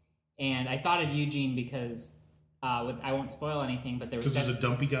editor-in-chief. And I thought of Eugene because I won't spoil anything, but there was because there's a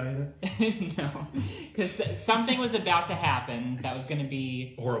dumpy guy in it. No, because something was about to happen that was going to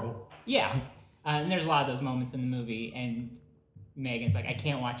be horrible. Yeah. And there's a lot of those moments in the movie, and Megan's like, I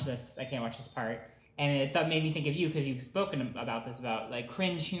can't watch this part. And it made me think of you because you've spoken about this, about like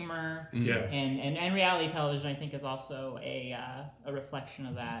cringe humor. Yeah. And reality television, I think, is also a reflection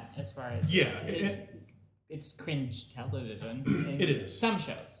of that as far as it's cringe television. It is. Some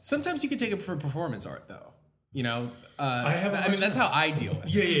shows. Sometimes you can take it for performance art, though. You know, I mean, that's how I deal with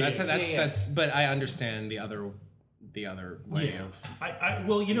it. Yeah. That's. But I understand the other way of.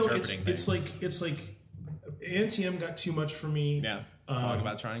 Well, you know, interpreting it's like ANTM got too much for me. Yeah. Talk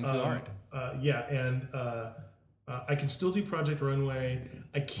about trying too hard. And I can still do Project Runway.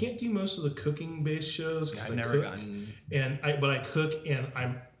 I can't do most of the cooking based shows because I've never gotten. But I cook, and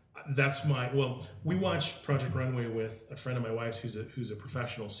we watched Project Runway with a friend of my wife's who's a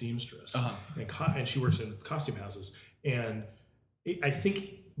professional seamstress, and she works in costume houses. And I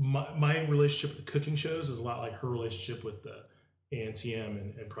think my relationship with the cooking shows is a lot like her relationship with the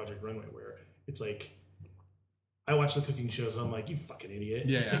ANTM and Project Runway, where it's like I watch the cooking shows and I'm like, you fucking idiot.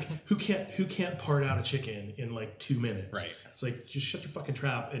 Yeah, It's yeah. like, who can't part out a chicken in like 2 minutes? Right. It's like, just shut your fucking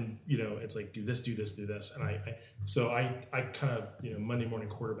trap and, it's like, do this. And I kind of, Monday morning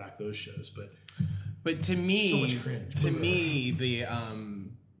quarterback those shows, But to so me, much cringe. the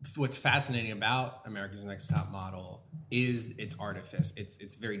what's fascinating about America's Next Top Model is its artifice.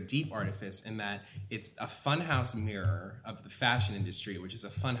 It's very deep artifice in that it's a funhouse mirror of the fashion industry, which is a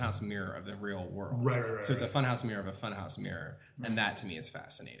funhouse mirror of the real world. Right. So it's a funhouse mirror of a funhouse mirror, and that to me is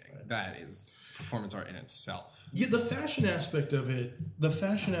fascinating. Right. That is performance art in itself. Yeah, the fashion aspect of it,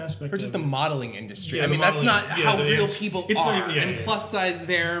 or just the modeling industry. Yeah, I mean, that's not how real people it's are. not even- and plus size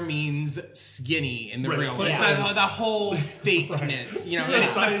there means skinny in the Right, real. plus It's size- not the whole fakeness. Right. It's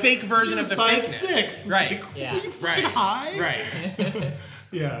the Size- fake version of the size fakeness. 6. Right. It's like, Yeah. are you fucking high? Right.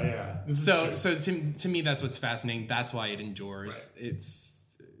 Yeah. So to me, that's what's fascinating. That's why it endures. Right. It's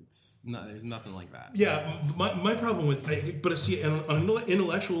not. There's nothing like that. Yeah, my problem with, but I see on an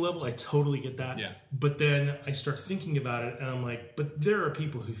intellectual level, I totally get that. Yeah. But then I start thinking about it, and I'm like, but there are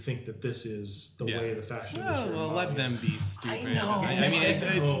people who think that this is the way the fashion industry. Well, let them be stupid. I know. I mean,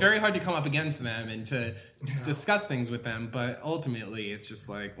 it's very hard to come up against them and to discuss things with them. But ultimately, it's just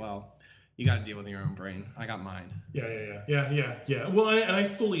like, well, you got to deal with your own brain. I got mine. Yeah. Well, I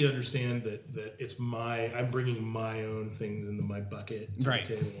fully understand that it's I'm bringing my own things into my bucket to the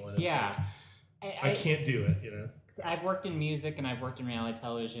table. And it's like, I can't do it, I've worked in music and I've worked in reality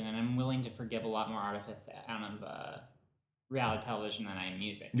television, and I'm willing to forgive a lot more artifice out of reality television than I am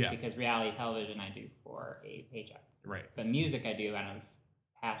music. Yeah. Because reality television I do for a paycheck. Right. But music I do out of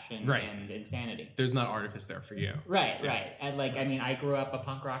passion and insanity. There's not artifice there for you. Right. I grew up a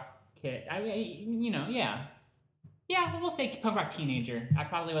punk rock kid. We'll say punk rock teenager. I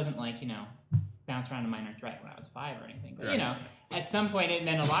probably wasn't bounced around to Minor Threat when I was 5 or anything. But, at some point it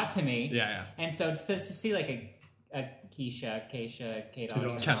meant a lot to me. Yeah. And so to see like a Keisha,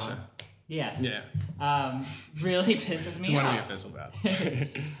 K-Dollars Kesha. Yes. Yeah. Really pisses me You off. want to be official about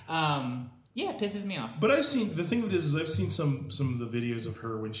it. Yeah, it pisses me off. But I've seen the thing with this is I've seen some of the videos of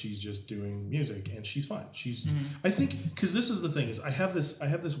her when she's just doing music, and she's fine. She's I think because this is the thing is I have this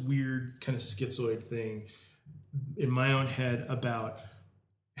weird kind of schizoid thing in my own head about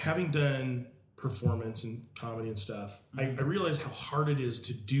having done performance and comedy and stuff. I realize how hard it is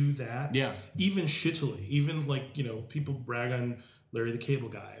to do that. Yeah. Even shittily, even people brag on Larry the Cable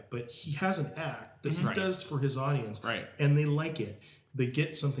Guy, but he has an act that he does for his audience, and they like it. They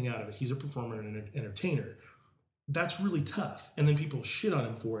get something out of it. He's a performer and an entertainer. That's really tough. And then people shit on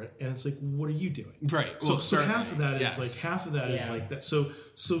him for it. And it's like, what are you doing? Right. So half of that is is like that.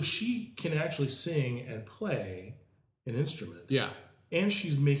 So she can actually sing and play an instrument. Yeah. And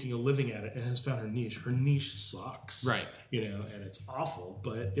she's making a living at it and has found her niche. Her niche sucks. Right. And it's awful.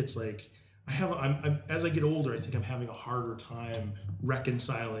 But it's like, I'm as I get older, I think I'm having a harder time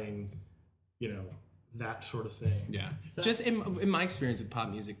reconciling, that sort of thing. Yeah. So, just in my experience with pop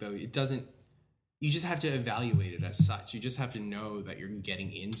music, though, it doesn't. You just have to evaluate it as such. You just have to know that you're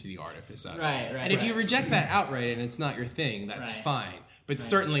getting into the artifice of it. Right. And if you reject that outright and it's not your thing, that's fine. But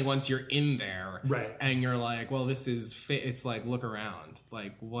certainly once you're in there, and you're like, well, this is it's like, look around.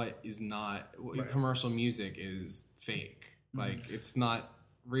 Like, what is not commercial music is fake. Like, it's not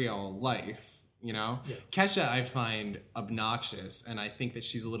real life. Kesha I find obnoxious, and I think that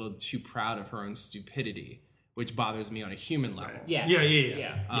she's a little too proud of her own stupidity, which bothers me on a human level. Yeah.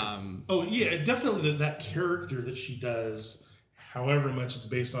 Definitely that character that she does, however much it's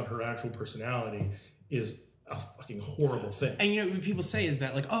based on her actual personality, is a fucking horrible thing. And what people say is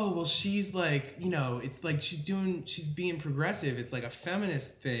that like, oh well, she's like, it's like she's being progressive. It's like a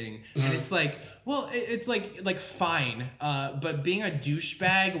feminist thing, and it's like, well, it's like fine, but being a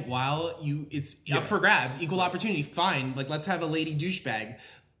douchebag while it's up for grabs, equal opportunity, fine. Like, let's have a lady douchebag.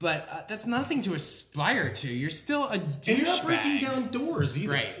 But that's nothing to aspire to. You're still a douchebag. And you're not breaking down doors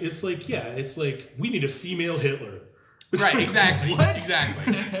either. Right. It's like we need a female Hitler. Right, exactly. What?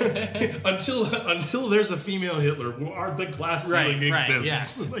 Exactly. until there's a female Hitler, the glass ceiling exists.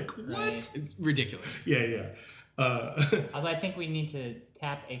 Yes. Like, what? It's ridiculous. Yeah. Although I think we need to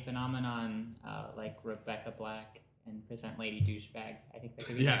tap a phenomenon like Rebecca Black and present Lady Douchebag. I think that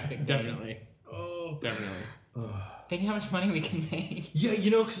could be next big thing. Definitely. Oh, definitely. Think how much money we can make. Yeah,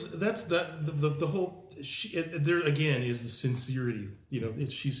 because that's the whole. There again is the sincerity.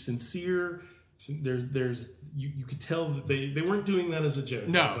 She's sincere. There's you could tell that they weren't doing that as a joke.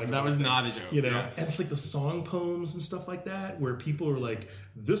 No, that was not a joke. Yes. And it's like the song poems and stuff like that, where people are like,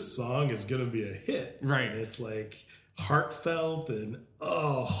 "This song is gonna be a hit," right? And it's like heartfelt and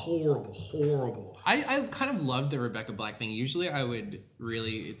horrible. I kind of loved the Rebecca Black thing. Usually, I would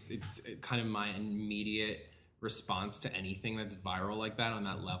really it's kind of my immediate response to anything that's viral like that on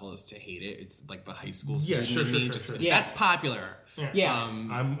that level is to hate it. It's like the high school Yeah, student sure, in me, sure, just sure. Yeah. that's popular. Yeah.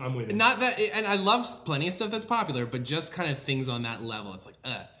 I'm with you. Not that, and I love plenty of stuff that's popular, but just kind of things on that level. It's like,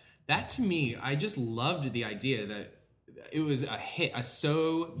 that to me, I just loved the idea that it was a hit, a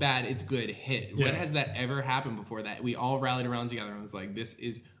so bad it's good hit. Yeah. When has that ever happened before that we all rallied around together and was like, this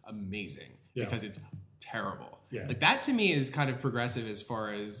is amazing Yeah. because it's terrible. Yeah. Like that to me is kind of progressive as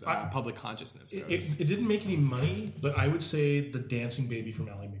far as public consciousness goes. It didn't make any money, but I would say the dancing baby from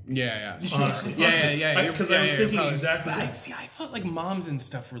Ally McBeal. Yeah. Honestly. Yeah. Because I was thinking probably. exactly But that. I thought like moms and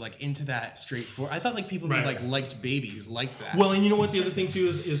stuff were like into that straightforward. I thought like people Right. who like liked babies liked that. Well, and you know what? The other thing too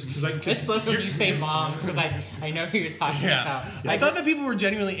is because I just love when you say moms because I know who you're talking about. I thought that people were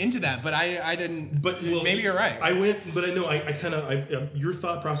genuinely into that, but I didn't. But maybe you're right. I went, but I know I kind of your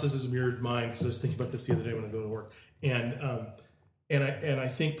thought process has mirrored mine because I was thinking about this the other day when I go to work, and I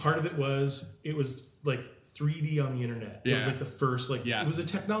think part of it was like 3D on the internet. It was Yeah. like the first Yes. it was a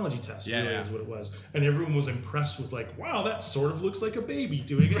technology test. Yeah, really yeah. is what it was, and everyone was impressed with like, wow, that sort of looks like a baby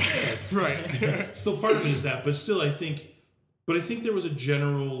doing a dance. right. So part of me is that, but still, I think there was a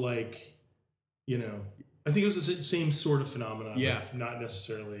general like, I think it was the same sort of phenomenon. Yeah. but not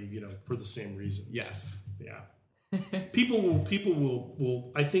necessarily for the same reason. Yes. Yeah. People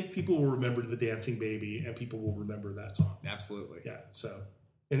will I think people will remember the dancing baby and people will remember that song. Absolutely. Yeah. So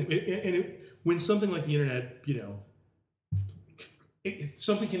when something like the internet,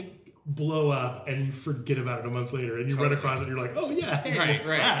 something can blow up and you forget about it a month later and you run across it and you're like, oh yeah, hey, what's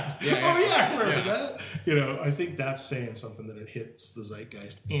that? Yeah, oh yeah, I remember that. I think that's saying something that it hits the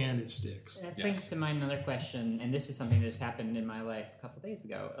zeitgeist and it sticks. That brings to mind another question, and this is something that just happened in my life a couple days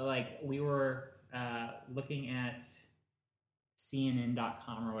ago. Like we were looking at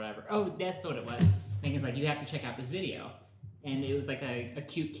CNN.com or whatever. Oh, that's what it was. Megan's like, you have to check out this video. And it was like a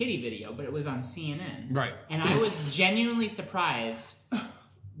cute kitty video, but it was on CNN. Right. And I was genuinely surprised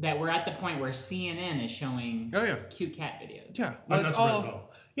that we're at the point where CNN is showing cute cat videos. Yeah. I'm not surprised at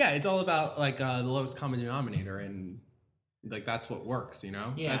all. Yeah, it's all about like the lowest common denominator, and like that's what works,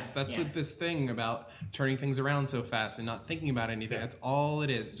 Yeah, that's what this thing about turning things around so fast and not thinking about anything. That's all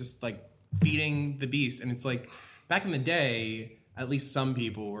it is. Just like feeding the beast. And it's like back in the day, at least some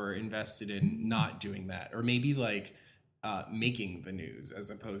people were invested in not doing that, or maybe like making the news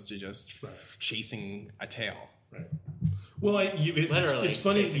as opposed to just chasing a tail. Right. Well, Literally, it's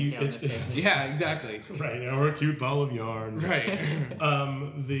funny. chasing tail in this case. Yeah, exactly. Right, or a cute ball of yarn. Right.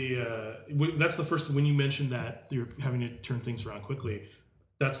 That's the first, when you mentioned that you're having to turn things around quickly,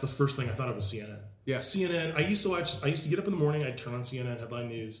 that's the first thing I thought of was CNN. Yeah. CNN, I used to get up in the morning, I'd turn on CNN headline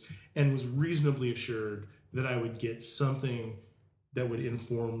news, and was reasonably assured that I would get something that would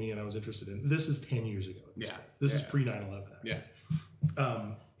inform me and I was interested in. This is 10 years ago. This is pre 9/11. Yeah.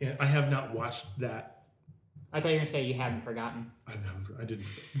 And I have not watched that. I thought you were going to say you haven't forgotten. I didn't.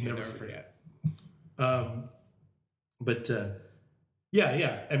 Never forget.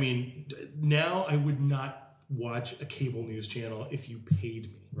 Yeah. I mean, now I would not watch a cable news channel if you paid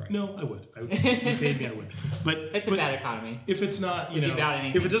me. Right. No, I would. If you paid me, I would. But It's a bad economy. if it's not, Would you about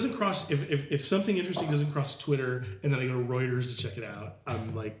anything? if it doesn't cross, if something interesting doesn't cross Twitter, and then I go to Reuters to check it out,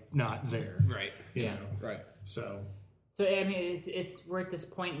 I'm like not there. Right. you Yeah. know? Right. So So I mean, we're at this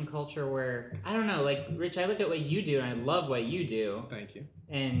point in culture where I don't know. Like Rich, I look at what you do and I love what you do, Thank you.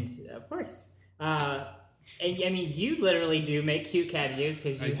 and of course, and I mean, you literally do make cute cat videos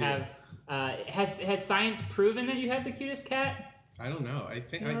because you I do. have. Has science proven that you have the cutest cat? I don't know. I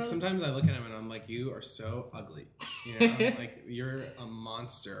think Well- sometimes I look at him and I'm like, you are so ugly. You know, like you're a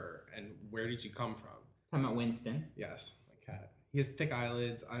monster. And where did you come from? Talking about Winston. Yes, my cat. He has thick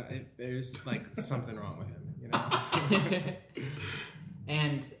eyelids. There's like something wrong with him. You know.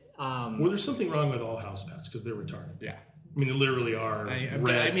 And well, there's something wrong with all house pets because they're retarded. Yeah. I mean, they literally are. But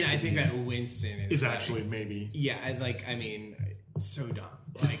red I mean, I to think be- that Winston is like, actually maybe. Yeah, I mean, so dumb.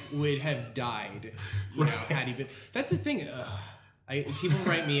 Like, would have died, you know, had he been. That's the thing. People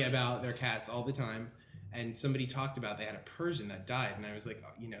write me about their cats all the time, and somebody talked about they had a Persian that died, and I was like,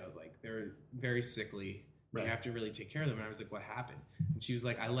 you know, like they're very sickly. Right. You have to really take care of them. And I was like, what happened? And she was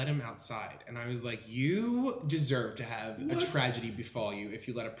like, I let him outside. And I was like, you deserve to have a tragedy befall you if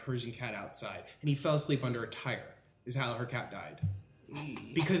you let a Persian cat outside. And he fell asleep under a tire, is how her cat died.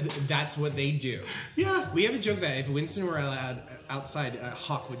 Because that's what they do. Yeah. We have a joke that if Winston were allowed outside, a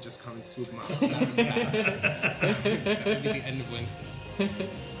hawk would just come and swoop him up. That would be the end of Winston.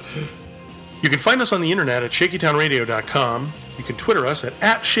 You can find us on the internet at shakytownradio.com. You can Twitter us at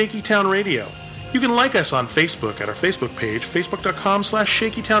 @shakytownradio. You can like us on Facebook at our Facebook page,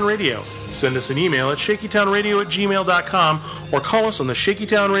 facebook.com/shakytownradio. Send us an email at shakytownradio@gmail.com or call us on the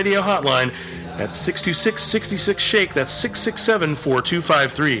Shakytown Radio hotline at 626-66-SHAKE. That's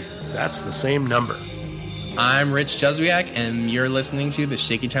 667-4253. That's the same number. I'm Rich Juzwiak, and you're listening to the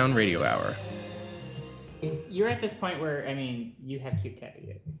Shaky Town Radio Hour. You're at this point where, I mean, you have cute cat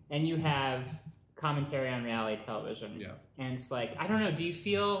videos, and you have commentary on reality television. Yeah. And it's like, I don't know, do you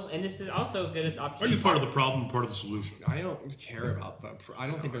feel, and this is also a good Are opportunity. you part of the problem, part of the solution? I don't care about that. I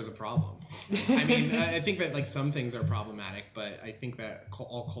don't think there's a problem. I mean, I think that like some things are problematic, but I think that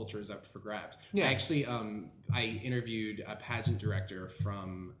all culture is up for grabs. Yeah. Actually, I interviewed a pageant director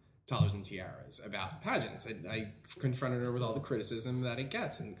from Dollars and Tiaras about pageants. I confronted her with all the criticism that it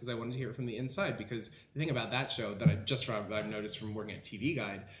gets, and because I wanted to hear it from the inside. Because the thing about that show that I've noticed from working at TV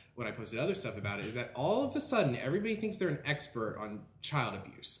Guide when I posted other stuff about it is that all of a sudden everybody thinks they're an expert on child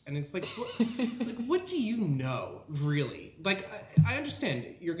abuse, and it's like, what do you know really? Like, I understand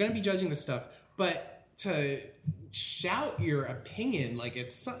you're going to be judging this stuff, but to shout your opinion like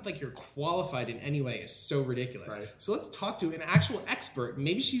it's like you're qualified in any way is so ridiculous. Right. So let's talk to an actual expert.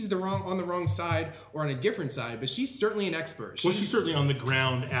 Maybe she's on the wrong side or on a different side, but she's certainly an expert. She's certainly on the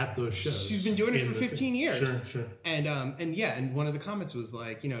ground at those shows. She's been doing it for 15 years. Sure. And one of the comments was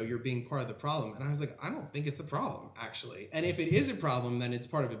like, you're being part of the problem. And I was like, I don't think it's a problem, actually. And if it is a problem, then it's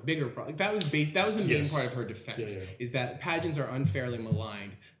part of a bigger problem. That was the main part of her defense, is that pageants are unfairly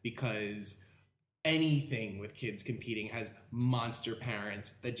maligned because anything with kids competing has monster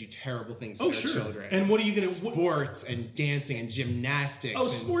parents that do terrible things to their children. And what are you going to... Sports and dancing and gymnastics. Oh,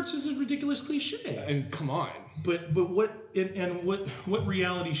 sports is a ridiculous cliche. And come on. But what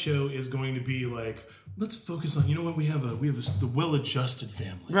reality show is going to be like, let's focus on, we have the well-adjusted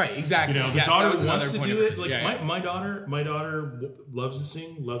family. Right, exactly. The daughter wants to do it. Like my daughter loves to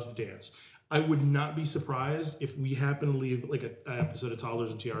sing, loves to dance. I would not be surprised if we happen to leave like an episode of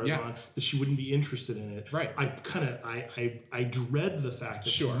Toddlers and Tiaras on that she wouldn't be interested in it. Right. I dread the fact that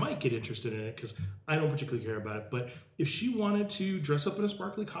she might get interested in it because I don't particularly care about it. But if she wanted to dress up in a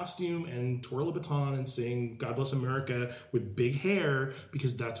sparkly costume and twirl a baton and sing God Bless America with big hair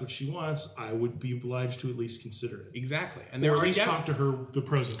because that's what she wants, I would be obliged to at least consider it. Exactly. And or at least talk to her the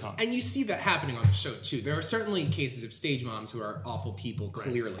pros and cons. And you see that happening on the show too. There are certainly cases of stage moms who are awful people,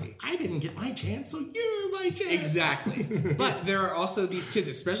 clearly. I didn't get my chance, so you're my chance. Exactly. But there are also these kids,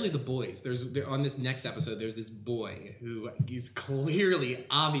 especially the boys. On this next episode, there's this boy who is clearly,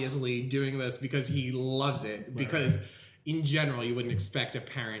 obviously doing this because he loves it. Right. Because in general, you wouldn't expect a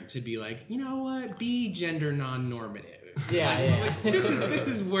parent to be like, you know what, be gender non-normative. Like, this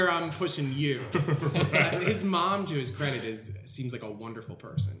is where I'm pushing you. His mom, to his credit, seems like a wonderful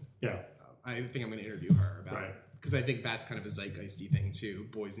person. Yeah. I think I'm going to interview her about it. Because I think that's kind of a zeitgeisty thing too,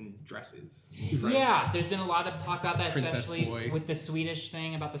 boys in dresses. There's been a lot of talk about that, Princess especially boy. With the Swedish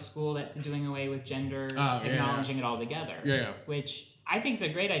thing about the school that's doing away with gender, acknowledging it all together. Yeah. Which I think is a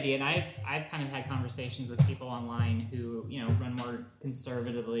great idea, and I've kind of had conversations with people online who run more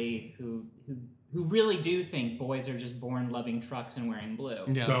conservatively, who really do think boys are just born loving trucks and wearing blue.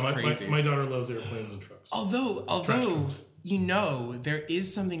 Yeah, that's crazy. My daughter loves airplanes and trucks. Although there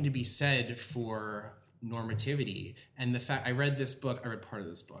is something to be said for normativity and the fact I read part of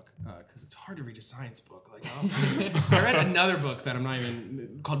this book because it's hard to read a science book I read another book that I'm not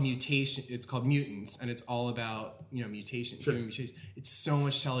even called Mutation. It's called Mutants, and it's all about mutation, human mutations. It's so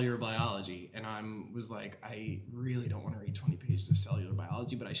much cellular biology, and was like, I really don't want to read 20 pages of cellular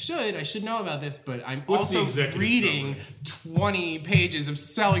biology, but I should know about this. But I'm also reading 20 pages of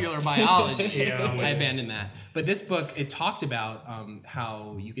cellular biology. I abandoned that. But this book, it talked about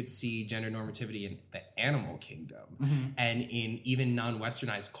how you could see gender normativity in the animal kingdom and in even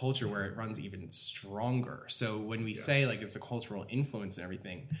non-westernized culture where it runs even stronger. So when we say like it's a cultural influence and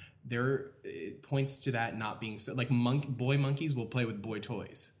everything, it points to that not being so. Like boy monkeys will play with boy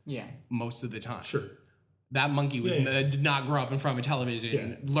toys. Yeah, most of the time. Sure, that monkey did not grow up in front of a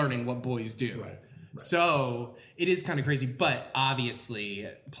television learning what boys do. Right. So it is kind of crazy, but obviously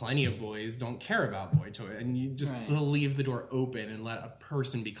plenty of boys don't care about boy toys, and you just leave the door open and let a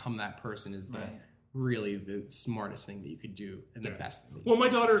person become that person is really the smartest thing that you could do and the best thing. Well, my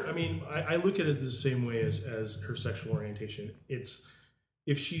daughter, I mean, I look at it the same way as her sexual orientation. It's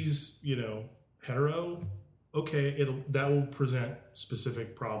if she's, hetero, okay, that will present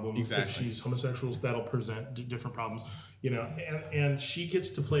specific problems. Exactly. If she's homosexual, that'll present different problems, and she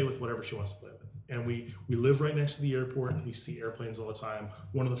gets to play with whatever she wants to play with. And we live right next to the airport, and we see airplanes all the time.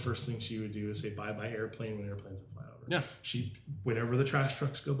 One of the first things she would do is say bye-bye airplane when airplanes would fly over. Yeah. Whenever the trash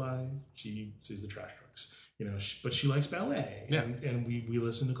trucks go by, she sees the trash trucks. But she likes ballet. Yeah. And we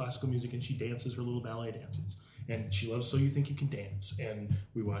listen to classical music, and she dances her little ballet dances. And she loves So You Think You Can Dance. And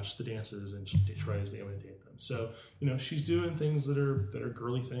we watch the dances, and she tries to imitate them. So, she's doing things that are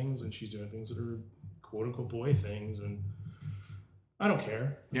girly things, and she's doing things that are quote unquote boy things, and I don't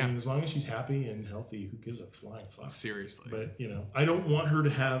care. I mean, as long as she's happy and healthy, who gives a flying fuck? Seriously. But, I don't want her to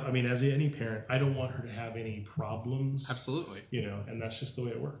have, as any parent, I don't want her to have any problems. Absolutely. And that's just the way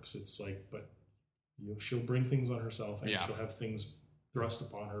it works. It's like, but she'll bring things on herself, and she'll have things thrust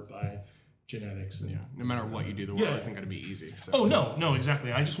upon her by genetics. And, no matter what you do, the world isn't going to be easy. So. Oh, no,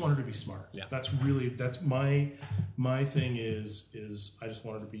 exactly. I just want her to be smart. Yeah. That's my thing is I just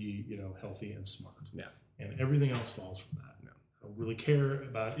want her to be, healthy and smart. Yeah. And everything else falls from that. I don't really care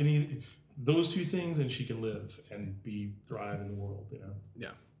about those two things, and she can live and thrive in the world, Yeah.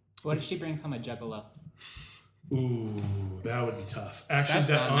 What if she brings home a juggalo? Ooh, that would be tough. Actually, That's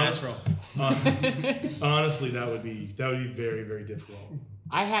not natural. Honestly, that would be very, very difficult.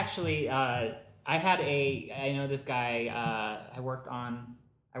 I actually, I know this guy. I worked on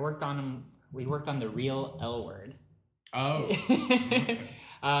him. We worked on The Real L Word. Oh.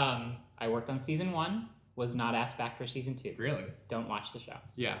 I worked on season 1. Was not asked back for season 2. Really? Don't watch the show.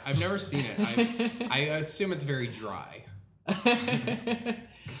 Yeah, I've never seen it. I assume it's very dry. I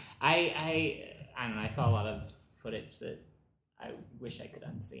don't know. I saw a lot of footage that I wish I could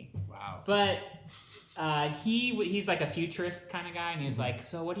unsee. Wow. But he's like a futurist kind of guy, and he was like,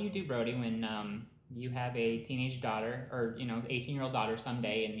 "So what do you do, Brody, when you have a teenage daughter, or 18-year-old daughter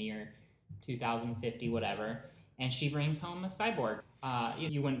someday in the year 2050, whatever, and she brings home a cyborg?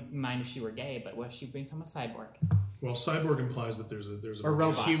 You wouldn't mind if she were gay, but what if she brings home a cyborg? Well, cyborg implies that there's a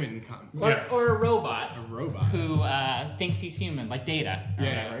robot. Human Or a robot. A robot. Who thinks he's human, like Data or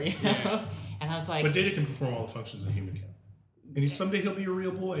whatever, Yeah. And I was like... But Data can perform all the functions a human can. And someday he'll be a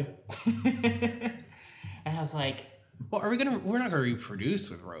real boy. And I was like... Well, we're not going to reproduce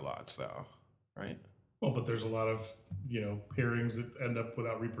with robots, though, right? Well, but there's a lot of, pairings that end up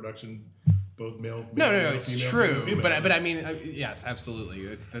without reproduction. Both male, no, female, it's female, true. female. But I mean, yes,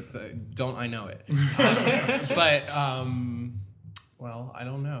 absolutely. Don't I know it? Well, I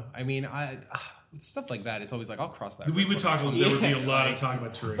don't know. I mean, stuff like that. It's always like I'll cross that. We would talk. There would be a lot of talk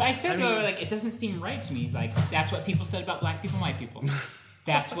about Turing. But I said, it doesn't seem right to me. He's like, that's what people said about black people, white people.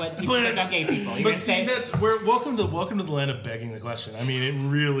 That's what people said about gay people. You're but see, welcome to the land of begging the question. I mean, it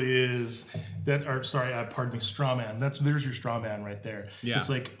really is that. Or sorry, pardon me, straw man. There's your straw man right there. Yeah. It's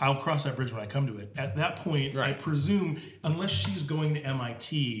like I'll cross that bridge when I come to it. At that point, I presume, unless she's going to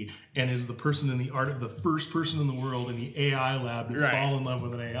MIT and is the first person in the world in the AI lab to fall in love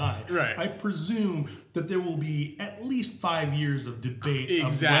with an AI, I presume that there will be at least 5 years of debate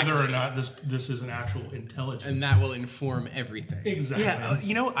of whether or not this is an actual intelligence, and that will inform everything. Exactly.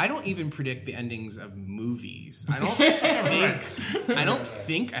 Yeah, I don't even predict the endings of movies. I don't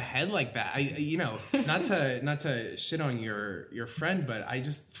think ahead like that. Not to shit on your friend, but I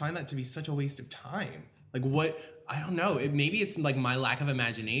just find that to be such a waste of time. Like what? I don't know. Maybe it's like my lack of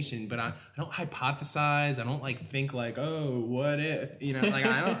imagination, but I don't hypothesize. I don't think oh, what if?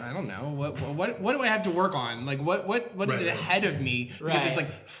 I don't know. What do I have to work on? Like what is it ahead of me? Because it's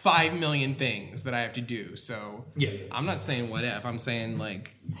like 5 million things that I have to do. So I'm not saying what if. I'm saying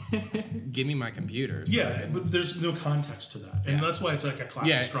give me my computer. So but there's no context to that, and that's why it's like a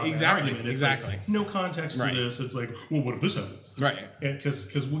classic straw man argument. It's like, no context to this. It's like, well, what if this happens? Right. And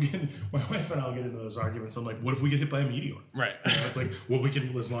because my wife and I'll get into those arguments. I'm like, what if we get hit by a meteor? Right. It's like, well, we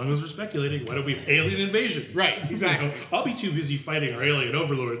can, as long as we're speculating, why don't we alien invasion? Right. Exactly. I'll be too busy fighting our alien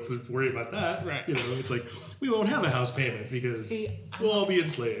overlords to worry about that. Right. It's like we won't have a house payment because we'll all be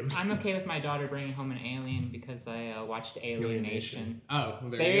enslaved. I'm okay with my daughter bringing home an alien because I watched Alien Nation. Oh,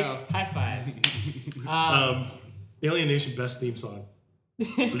 well, there you go. High five. Alien Nation best theme song.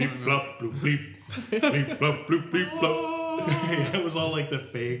 Bleep blop bloop bleep. Bleep blop bloop bleep blop. It was all like the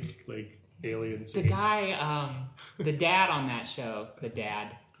fake aliens. The guy, the dad on that show,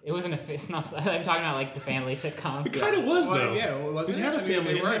 it wasn't it's not. I'm talking about the family sitcom. It kind of was though. Yeah, wasn't it? Had a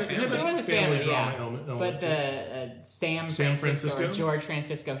family. It had a family drama element. But the Sam Francisco or George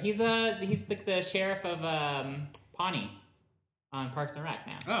Francisco, he's the sheriff of Pawnee on Parks and Rec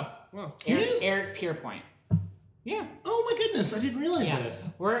now. Oh, well, Eric Pierpoint. Yeah. Oh my goodness, I didn't realize that.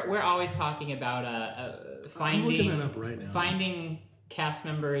 We're always talking about finding. I'm looking that up right now. Finding cast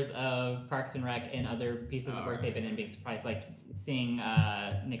members of Parks and Rec and other pieces of work they've been in, being surprised, like seeing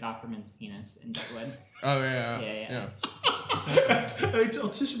Nick Offerman's penis in Deadwood. Oh yeah. I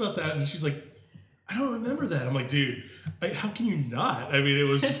told Tish about that, and she's like, "I don't remember that." I'm like, "Dude, how can you not?" I mean, it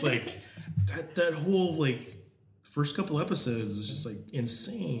was just like that whole first couple episodes was just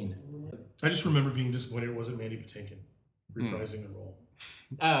insane. I just remember being disappointed it wasn't Mandy Patinkin reprising the role.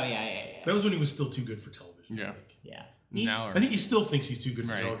 Oh yeah. That was when he was still too good for television. Yeah. Yeah. now? Or? I think he still thinks he's too good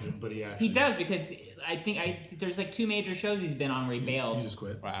for Right. television, but he actually He does, because I think there's like 2 major shows he's been on where he bailed. He just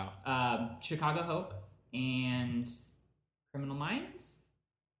quit. Wow. Chicago Hope and Criminal Minds,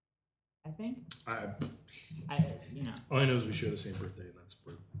 I think. All I know is we share the same birthday, and that's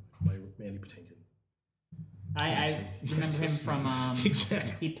where my Mandy Patinkin. I remember him from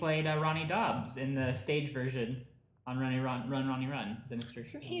Exactly. he played Ronnie Dobbs in the stage version on Run Ronnie Run, the Mr.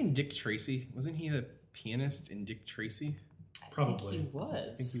 Isn't he in Dick Tracy? Wasn't he the pianist in Dick Tracy? Probably. I think he was.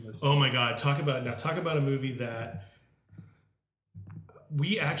 I think he was. Oh my God! Talk about a movie that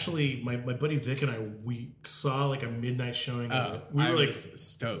we actually, my buddy Vic and I, we saw like a midnight showing of it. We were like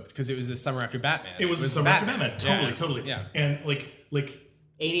stoked because it was the summer after Batman. It was the summer after Batman. Totally. Yeah. And like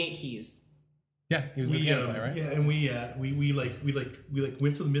 88 Keys. Yeah, he was the piano player, right? Yeah, and we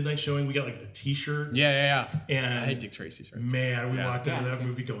went to the midnight showing. We got like the T-shirts. Yeah. And I had Dick Tracy shirts. Man, we walked out of that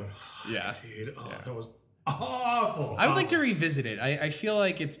movie going, Yeah. dude, that was awful. I would like to revisit it. I feel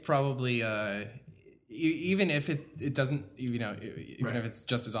like it's probably even if it doesn't, even if it's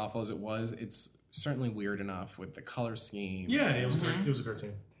just as awful as it was, it's certainly weird enough with the color scheme. Yeah, it was a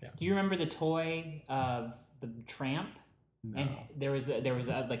cartoon. Do you remember the toy of the Tramp? No. And there was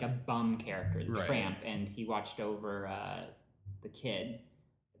like a bum character, the Right. Tramp, and he watched over the kid.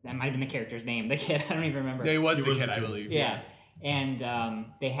 That might have been the character's name. The kid, I don't even remember. Yeah, he was He the was kid, the I kid. believe. Yeah. And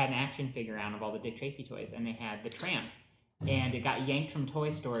they had an action figure out of all the Dick Tracy toys, and they had the Tramp. And it got yanked from toy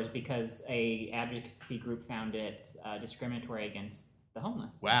stores because a advocacy group found it discriminatory against the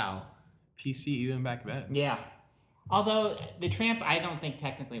homeless. Wow. PC even back then. Yeah. Although the Tramp, I don't think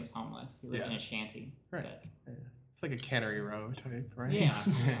technically was homeless. He lived Yeah. in a shanty. Right. But- It's like a Cannery Row type, right? Yeah.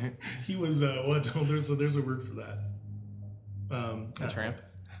 He was what? No, there's a word for that. A tramp.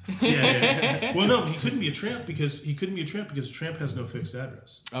 Yeah. Well, no, he couldn't be a tramp because a tramp has no fixed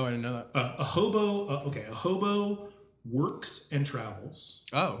address. Oh, I didn't know that. A hobo works and travels.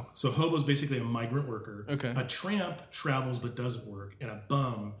 Oh. So hobo's basically a migrant worker. Okay. A tramp travels but doesn't work, and a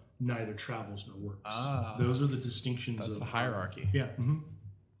bum neither travels nor works. Ah. Those are the distinctions. That's of the hierarchy. Yeah.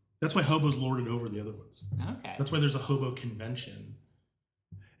 That's why hobos lorded over the other ones. Okay. That's why there's a hobo convention.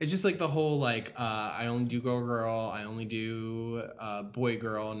 It's just like the whole I only do girl, I only do boy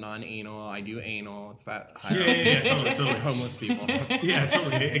girl, non-anal, I do anal. It's that hierarchy. Yeah, totally. Homeless people. Yeah,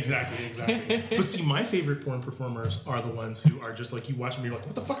 totally. Exactly. But see, my favorite porn performers are the ones who are just like, you watch them, you're like,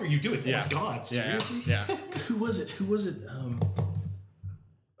 what the fuck are you doing? Yeah. Oh my God, seriously? Yeah. Who was it?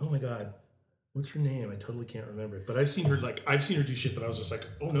 Oh my God. What's her name? I totally can't remember it. But I've seen her do shit that I was just like,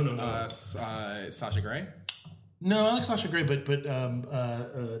 oh no. Sasha Grey? No, I like Sasha Grey, but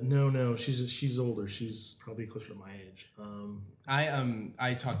no. She's older. She's probably closer to my age.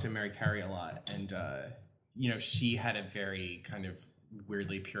 I talked to Mary Carey a lot, and she had a very kind of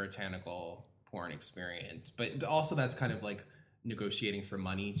weirdly puritanical porn experience, but also that's kind of like negotiating for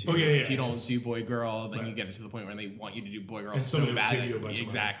money too. Oh, yeah, If you yeah. don't do boy girl, then Right. you get it to the point where they want you to do boy girl And so somebody will bad. give you a bunch of money.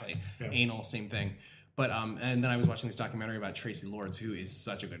 Exactly. Yeah. Anal, same thing. But and then I was watching this documentary about Tracy Lords, who is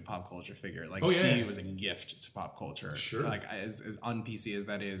such a good pop culture figure. Like she was a gift to pop culture. Sure. Like as un-PC as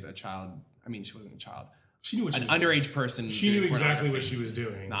that is, a child. I mean, she wasn't a child. She knew what she An was doing. underage person. She knew doing exactly what pornography. she was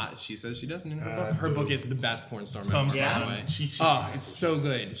doing. Not, she says she doesn't in her book. Her book is the best porn star Thumbs memoir, by down. the way. She- It's so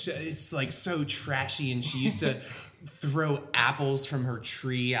good. It's like so trashy, and she used to throw apples from her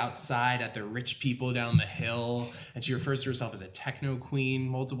tree outside at the rich people down the hill, and she refers to herself as a techno queen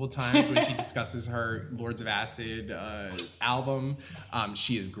multiple times when she discusses her Lords of Acid album.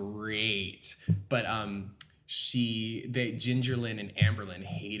 She is great, but Gingerlyn and Amberlyn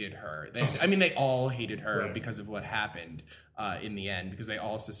hated her. They all hated her Right. because of what happened in the end, because they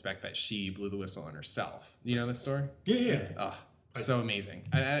all suspect that she blew the whistle on herself. You know the story? Yeah. Oh, so amazing.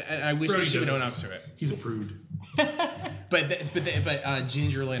 And I wish Brody they should have doesn't. known up to it. He's a prude. But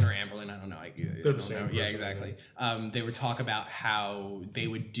Gingerlyn or Amberlyn, I don't know. They're the same Yeah, person, exactly. They would talk about how they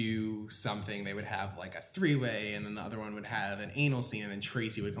would do something. They would have like a three-way, and then the other one would have an anal scene, and then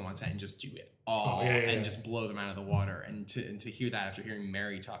Tracy would come on set and just do it all and just blow them out of the water. And to hear that after hearing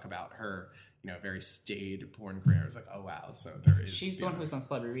Mary talk about her, very staid porn career, I was like, oh wow. So there is. She's the one who's on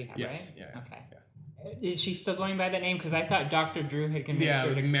Celebrity Rehab, Yes, right? yeah, Okay. yeah. Is she still going by that name? Because I thought Dr. Drew had convinced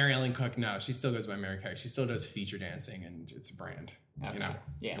her to... Mary Ellen Cook. No, she still goes by Mary Carey. She still does feature dancing, and it's a brand. Okay.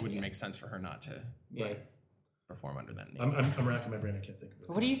 Yeah, it wouldn't yeah. make sense for her not to Yeah. perform under that name. I'm racking my brain. I can't think of it.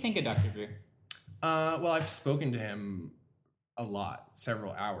 What do you think of Dr. Drew? Well, I've spoken to him a lot,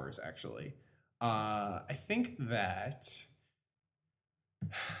 several hours actually. I think that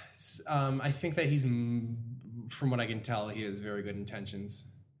he's, from what I can tell, he has very good intentions.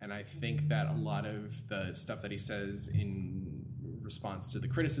 And I think that a lot of the stuff that he says in response to the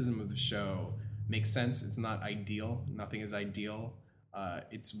criticism of the show makes sense. It's not ideal. Nothing is ideal.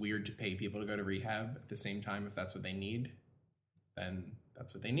 It's weird to pay people to go to rehab at the same time. If that's what they need, then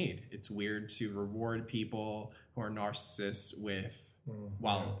that's what they need. It's weird to reward people who are narcissists with,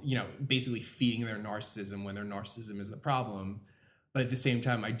 while, you know, basically feeding their narcissism when their narcissism is the problem. But at the same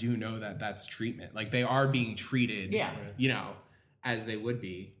time, I do know that that's treatment. Like, they are being treated, you know, as they would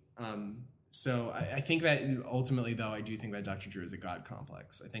be. So I think that ultimately, though, I do think that Dr. Drew is a God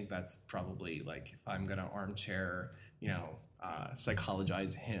complex. I think that's probably, like, if I'm going to armchair, you know,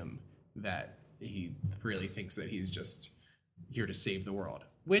 psychologize him, that he really thinks that he's just here to save the world.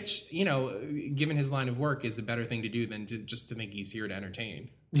 Which, you know, given his line of work, is a better thing to do than to just to think he's here to entertain.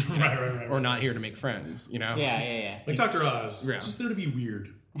 Right. Or not here to make friends, you know? Yeah. Like Dr. Oz, just there to be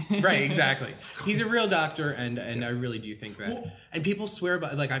weird. Right, exactly. He's a real doctor, and I really do think that. Well, and people swear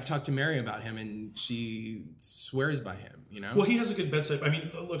by, like, I've talked to Mary about him, and she swears by him, you know? Well, he has a good bedside. I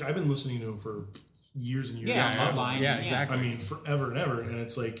mean, look, I've been listening to him for years and years. Yeah, online. Yeah, exactly. I mean, forever and ever. And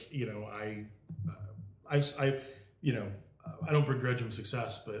it's like, you know, I you know, I don't begrudge him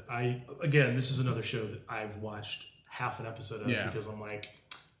success, but again, this is another show that I've watched half an episode of because I'm like,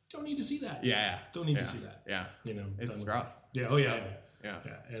 don't need to see that. Yeah. Don't need to see that. Yeah. You know, it's rough. Yeah. It's tough. Yeah.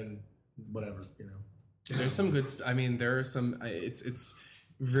 And whatever, you know. There's some good. I mean, there are some. It's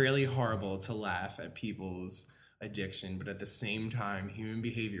really horrible to laugh at people's addiction, but at the same time, human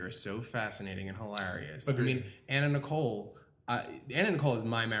behavior is so fascinating and hilarious. Agreed. I mean, Anna Nicole is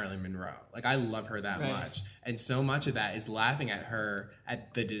my Marilyn Monroe. Like, I love her that much, and so much of that is laughing at her,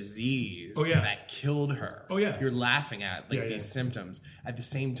 at the disease that killed her. Oh yeah, you're laughing at these symptoms. At the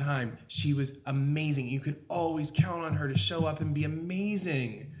same time, she was amazing. You could always count on her to show up and be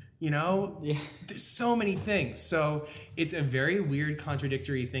amazing. You know, there's so many things. So it's a very weird,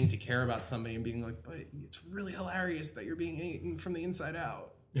 contradictory thing to care about somebody and being like, but it's really hilarious that you're being eaten from the inside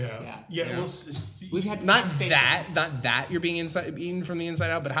out. Yeah. Well, we've had not that you're being eaten from the inside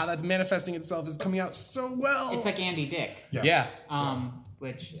out, but how that's manifesting itself is coming out so well. It's like Andy Dick. Yeah.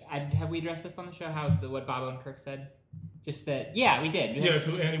 Which have we addressed this on the show? What Bob Odenkirk said? Just that, we did.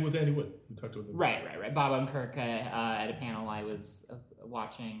 Because Andy Wood. We talked about that. Right. Bob Odenkirk at a panel I was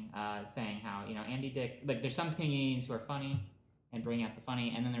watching, saying how, you know, Andy Dick, like, there's some comedians who are funny and bring out the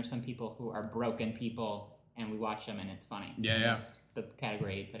funny, and then there's some people who are broken people, and we watch them and it's funny. And that's the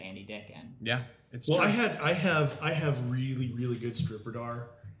category you put Andy Dick in. Yeah, it's true. Well, I have really, really good stripper dar,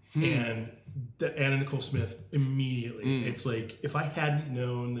 and Anna Nicole Smith immediately. It's like, if I hadn't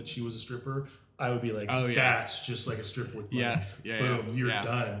known that she was a stripper, I would be like, that's just like a stripper with money. Boom, you're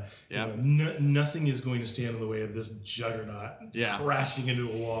done. Yeah. You know, nothing is going to stand in the way of this juggernaut crashing into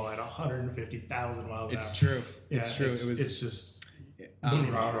a wall at 150,000 miles an hour. It's true. Yeah, it's true. It's just...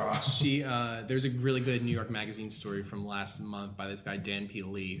 There's a really good New York Magazine story from last month by this guy Dan P.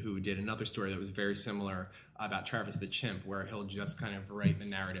 Lee, who did another story that was very similar about Travis the Chimp, where he'll just kind of write the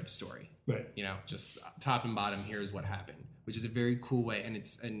narrative story. Right. You know, just top and bottom, here's what happened, which is a very cool way.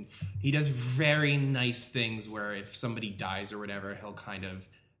 And he does very nice things where if somebody dies or whatever, he'll kind of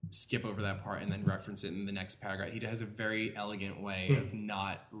skip over that part and then reference it in the next paragraph. He has a very elegant way of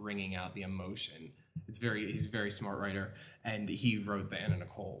not wringing out the emotion. He's a very smart writer, and he wrote the Anna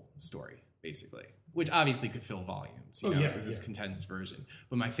Nicole story, basically, which obviously could fill volumes. It was this condensed version.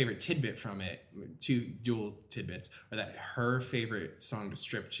 But my favorite tidbit from it, two dual tidbits, are that her favorite song to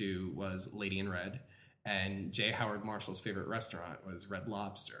strip to was Lady in Red, and J. Howard Marshall's favorite restaurant was Red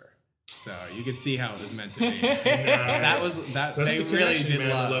Lobster. So you could see how it was meant to be. Nice. That's they the really did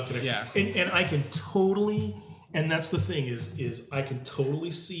love. Yeah, and I can totally, and that's the thing is I can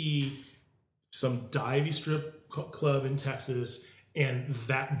totally see some divey strip club in Texas, and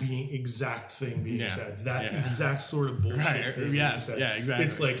that being exact thing being said, that exact sort of bullshit thing. Yes, being said. yeah, exactly.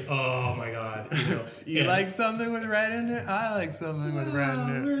 It's like, oh my god, you know, you like something with red in it. I like something with red in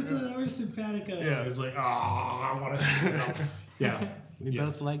it. Where's Simpatico? Yeah, it's like, I want to. Yeah, we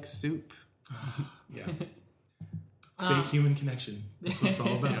both like soup. Yeah, fake human connection. That's what it's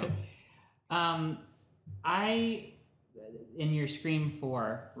all about. In your Scream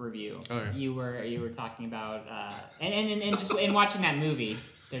 4 review, you were talking about and just in watching that movie,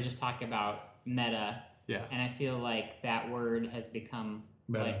 they're just talking about meta. Yeah. And I feel like that word has become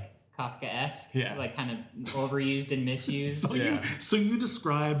meta. Like Kafka-esque, yeah, like kind of overused and misused. So you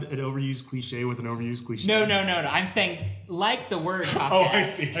described an overused cliche with an overused cliche. No. I'm saying like the word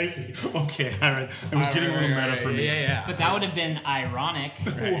Kafka-esque. Oh, I see. Okay, all right. It was getting a little meta for me. Yeah. But that would have been ironic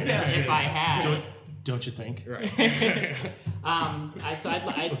if I had. Don't you think? Right.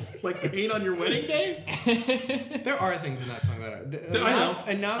 I'd like paint on your wedding day. There are things in that song that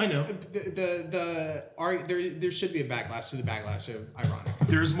I know. There should be a backlash to the backlash of ironic.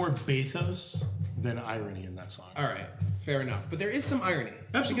 There's more bathos than irony in that song. All right, fair enough. But there is some irony.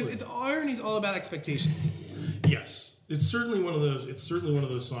 Absolutely. Because irony is all about expectation. Yes, it's certainly one of those. It's certainly one of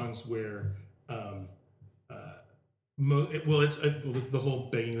those songs where, it's the whole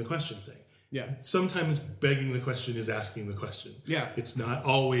begging the question thing. Yeah. Sometimes begging the question is asking the question. Yeah. It's not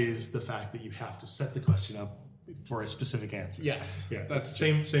always the fact that you have to set the question up for a specific answer. Yes. Yeah. That's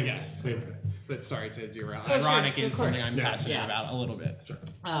same. yes. Same thing. But sorry to derail. Oh, sure, Ironic of is course. something I'm Yeah. passionate Yeah. about a little bit. Sure.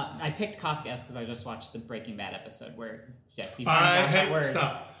 I picked Kafkaesque because I just watched the Breaking Bad episode where Jesse finds out that word.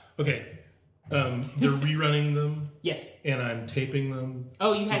 Stop. Okay. They're rerunning them, Yes. and I'm taping them.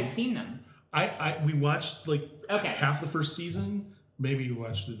 Oh, you So had seen them. we watched like Okay. half the first season. Maybe we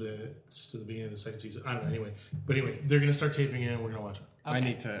watched to the beginning of the second season. I don't know. Anyway, they're gonna start taping it, and we're gonna watch it. I Okay.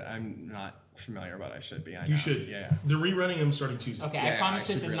 need to. I'm not familiar, but I should be. I know. You should. Yeah. They're rerunning them starting Tuesday. Okay, Yeah, I promise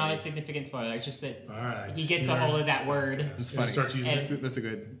I this should is not a really- significant spoiler. It's just that All right. he gets a hold of that word. It's And funny. starts using And- it. That's a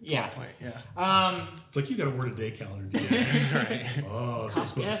good Yeah. point. Yeah. It's like you got a word a day calendar. Do you? Right. Oh,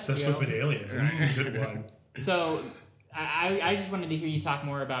 Kafkaesque, Sesquipedalian. Good one. So I just wanted to hear you talk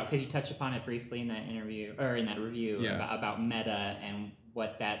more about, because you touched upon it briefly in that interview or in that review Yeah. about meta and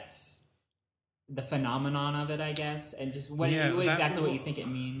what that's the phenomenon of it, I guess, and just what exactly what you think it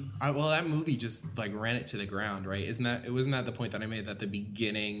means. Well, that movie just like ran it to the ground, right? Wasn't that the point that I made at the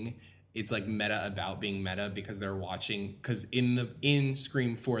beginning? It's like meta about being meta because they're watching, because in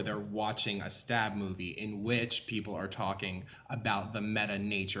Scream 4 they're watching a stab movie in which people are talking about the meta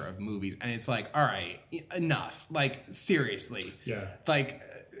nature of movies, and it's like, all right, enough, like seriously, Yeah. like.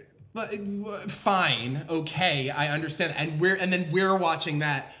 But fine, okay, I understand, and then we're watching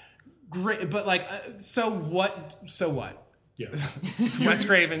that. Great, but like, so what? So what? Yeah. Wes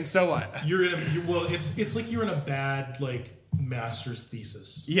Craven, so what? It's like you're in a bad like master's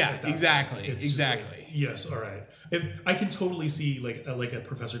thesis. Yeah, at that exactly, point. It's just exactly. like, yes, all right. I can totally see like a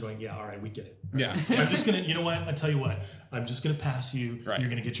professor going, yeah, all right, we get it. Yeah. I'm just gonna, you know what? I tell you what, I'm just gonna pass you. Right. You're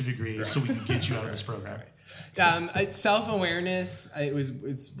gonna get your degree, so we can get you out of this program. Self-awareness,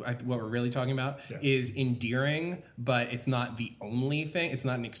 what we're really talking about, is endearing, but it's not the only thing. It's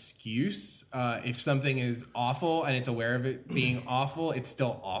not an excuse. If something is awful and it's aware of it being awful, it's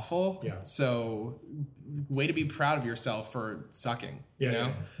still awful. Yeah. So, way to be proud of yourself for sucking. Yeah, You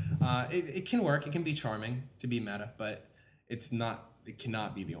know, it can work. It can be charming to be meta, but it's not. It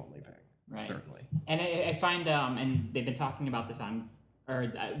cannot be the only thing. Right. Certainly. And I find, and they've been talking about this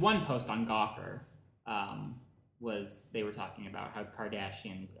one post on Gawker, was they were talking about how the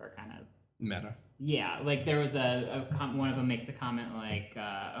Kardashians are kind of Meta. yeah, like there was one of them makes a comment like,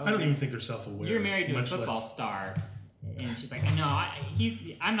 I don't even think they're self-aware. you're married to a much football less- star, and she's like, no,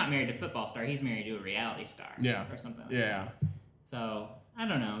 I'm not married to a football star. He's married to a reality star, Yeah. or something. Like Yeah. that. So I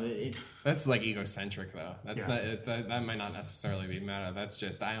don't know. It's That's like egocentric though. That's Yeah. that might not necessarily be meta. That's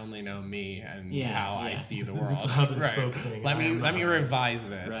just I only know me and Yeah, how I yeah. see the world. It's a hub and spoke thing. Let I am me not- revise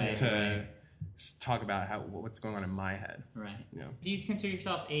this Right, to right. talk about what's going on in my head. right. Yeah. Do you consider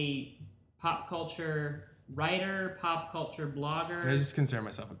yourself a pop culture writer, pop culture blogger, I just consider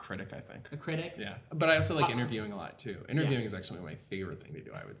myself a critic, I think. a critic? Yeah, but I also like Pop- interviewing a lot too. Interviewing is actually my favorite thing to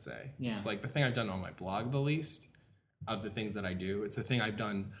do. I would say Yeah. it's like the thing I've done on my blog the least of the things that I do. It's the thing I've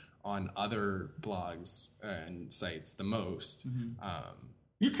done on other blogs and sites the most.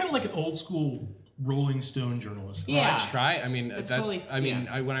 You're kind of like an old school Rolling Stone journalist. Yeah. I try. I mean, It's that's. totally- I mean,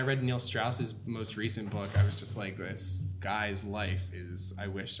 yeah. when I read Neil Strauss's most recent book, I was just like, this guy's life is. I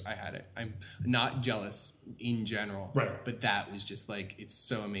wish I had it. I'm not jealous in general, Right. But that was just like, it's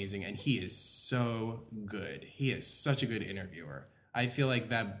so amazing, and he is so good. He is such a good interviewer. I feel like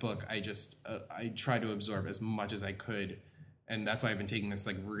that book, I try to absorb as much as I could. And that's why I've been taking this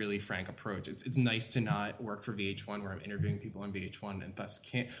like really frank approach. It's nice to not work for VH1 where I'm interviewing people on VH1 and thus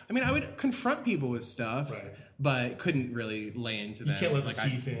can't. I mean, I would confront people with stuff, Right. but couldn't really lay into them. You can't let like the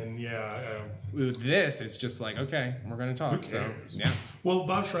teeth in. Yeah. with this, it's just like, okay, we're gonna talk. Who So cares? yeah, Well,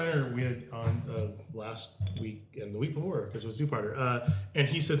 Bob Schreiner we had on last week and the week before because it was two-parter, and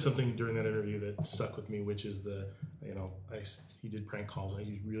he said something during that interview that stuck with me, which is he did prank calls and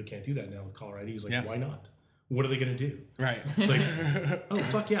you really can't do that now with caller ID. He's like, Yeah. why not? What are they gonna do? right. It's like, oh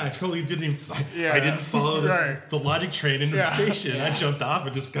fuck yeah! I totally didn't. Yeah. I didn't follow Right. the logic train into the station. Yeah. I jumped off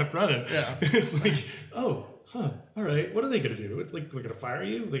and just kept running. Yeah. It's like, oh, all right. What are they gonna do? It's like they're gonna fire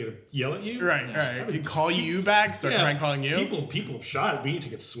you. They're gonna yell at you. Right. He call you back, start prank calling you. People have shot at me,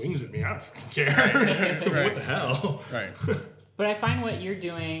 taking swings at me. I don't fucking care. What the hell? Right. But I find what you're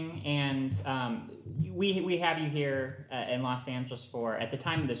doing, and we have you here in Los Angeles for, at the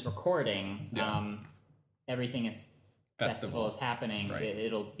time of this recording, everything is festival is happening. Right.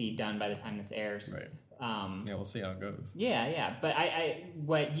 It'll be done by the time this airs. Right. Yeah, we'll see how it goes. Yeah. But I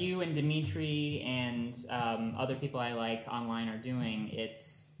what you and Dimitri and other people I like online are doing,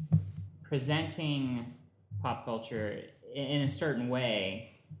 it's presenting pop culture in a certain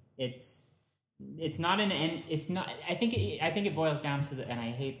way. It's not it's not. I think it boils down to and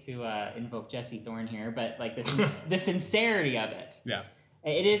I hate to invoke Jesse Thorne here, but like the sincerity of it. Yeah.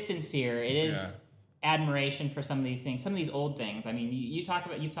 It is sincere. It is admiration for some of these things, some of these old things. I mean, you've talked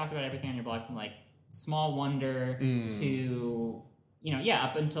about everything on your blog from like Small Wonder to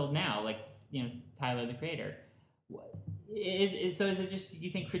up until now, like Tyler the Creator. Is it just, do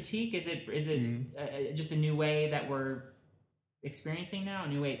you think critique? Is it just a new way that we're experiencing now, a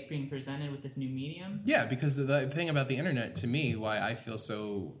new way it's being presented with this new medium? Yeah, because the thing about the internet, to me, why I feel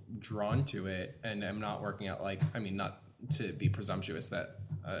so drawn to it, and I'm not working out not to be presumptuous that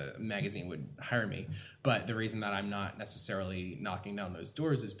a magazine would hire me, but the reason that I'm not necessarily knocking down those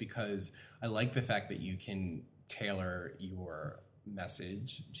doors is because I like the fact that you can tailor your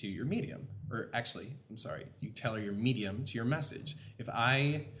message to your medium. Or actually, I'm sorry, you tailor your medium to your message. If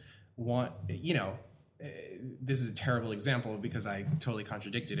I want, this is a terrible example because I totally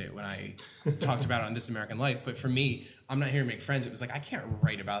contradicted it when I talked about it on This American Life, but for me, I'm not here to make friends. It was like, I can't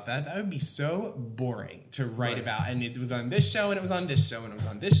write about that. That would be so boring to write about. And it was on this show, and it was on this show, and it was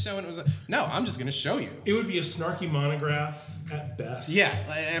on this show, and it was no, I'm just going to show you. It would be a snarky monograph at best. Yeah,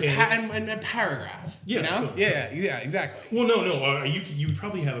 and a paragraph. Yeah, totally. Yeah, exactly. Well, no. You would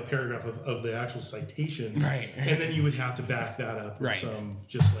probably have a paragraph of the actual citations, right? And then you would have to back that up with some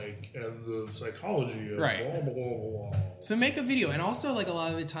just like the psychology of blah, blah, blah, blah. So make a video, and also like a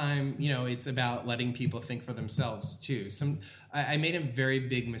lot of the time, it's about letting people think for themselves too. I made a very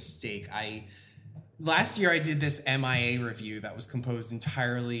big mistake. Last year I did this MIA review that was composed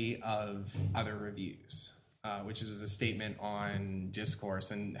entirely of other reviews, which was a statement on discourse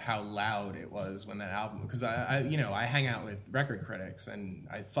and how loud it was when that album. Because I hang out with record critics and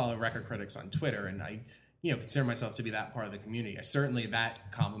I follow record critics on Twitter, and I consider myself to be that part of the community. I certainly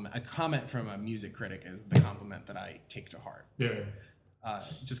a comment from a music critic is the compliment that I take to heart. Yeah.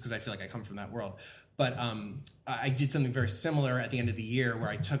 Just because I feel like I come from that world. But I did something very similar at the end of the year where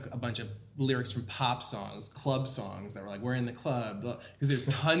I took a bunch of lyrics from pop songs, club songs that were like, we're in the club, because there's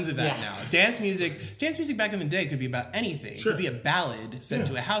tons of that now. Dance music back in the day could be about anything. Sure. It could be a ballad set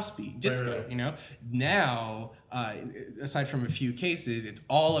to a house beat, disco, right. Now, aside from a few cases, it's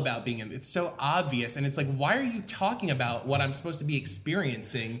all about it's so obvious, and it's like, why are you talking about what I'm supposed to be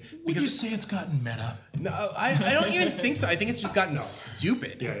experiencing? Would you say it's gotten meta? No, I don't even think so. I think it's just gotten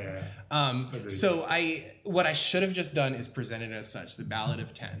stupid. Yeah. So what I should have just done is presented it as such, the Ballad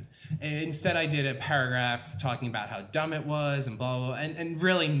of 10. And instead I did a paragraph talking about how dumb it was and blah, blah, blah. And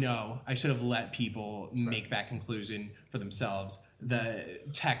really, no, I should have let people make that conclusion for themselves. The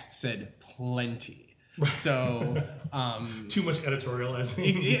text said plenty. So too much editorializing.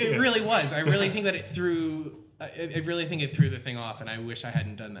 It really was. I really think that it threw the thing off, and I wish I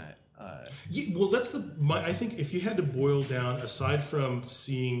hadn't done that. Well, that's I think if you had to boil down, aside from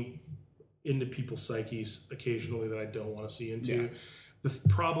seeing into people's psyches occasionally that I don't want to see into,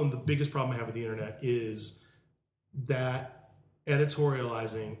 the biggest problem I have with the internet is that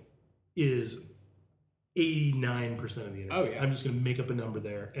editorializing is 89% of the internet. Oh, yeah. I'm just going to make up a number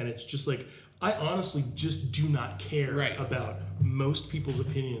there, and it's just like, I honestly just do not care about most people's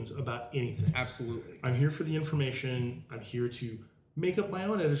opinions about anything. Absolutely. I'm here for the information. I'm here to make up my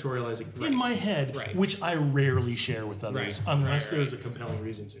own editorializing in my head, which I rarely share with others unless there's a compelling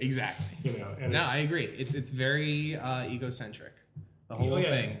reason to. Exactly. And I agree. It's very egocentric. The whole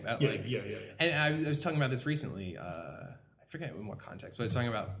thing. And I was talking about this recently. I forget in what context, but I was talking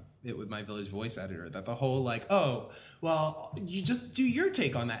about it with my Village Voice editor, that the whole like, oh, well, you just do your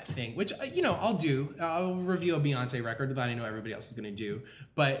take on that thing, which, I'll do. I'll review a Beyonce record that I know everybody else is going to do.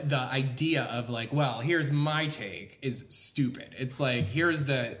 But the idea of like, well, here's my take is stupid. It's like, here's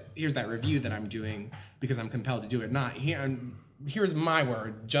that review that I'm doing because I'm compelled to do it. Not here's my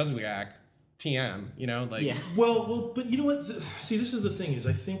word, Juzwiak, TM, Well, but you know what? See, this is the thing is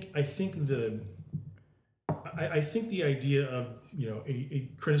I think the idea of a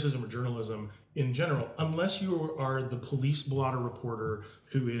criticism or journalism in general, unless you are the police blotter reporter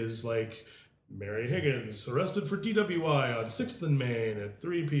who is like, Mary Higgins arrested for DWI on 6th and Main at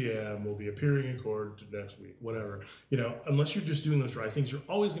 3 p.m. will be appearing in court next week, whatever. Unless you're just doing those dry things, you're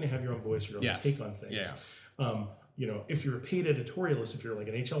always going to have your own voice, your own take on things. Yeah. If you're a paid editorialist, if you're like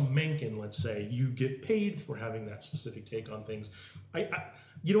an H.L. Mencken, let's say, you get paid for having that specific take on things.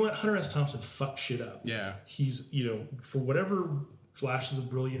 You know what? Hunter S. Thompson fucked shit up. Yeah. He's, for whatever flashes of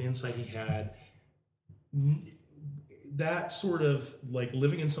brilliant insight he had, that sort of like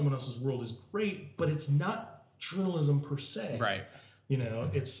living in someone else's world is great, but it's not journalism per se. Right. You know,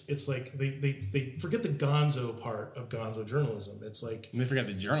 it's like they forget the gonzo part of gonzo journalism. It's like And they forget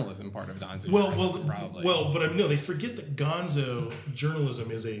the journalism part of Gonzo. Probably. But no, they forget that gonzo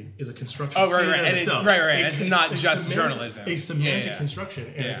journalism is a construction. Oh, right, in right, of and it's itself. right. It's not just journalism. A semantic Yeah. construction,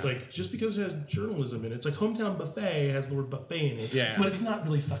 and Yeah. it's like just because it has journalism in it, it's like Hometown Buffet has the word buffet in it, Yeah. but it's not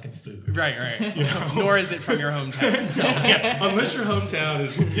really fucking food. Right. Nor is it from your hometown. Unless your hometown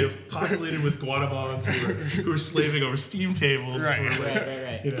is populated with Guatemalans who are slaving over steam tables Right. for like,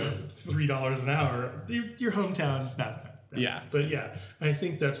 Right. $3 an hour. Your hometown's not that bad. Yeah. But yeah, I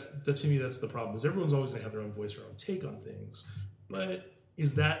think to me that's the problem. Is everyone's always gonna have their own voice, their own take on things. But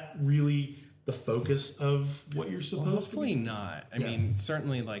is that really the focus of what you're supposed Hopefully to be? not. I mean,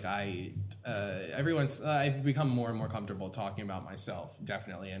 certainly, like I've become more and more comfortable talking about myself,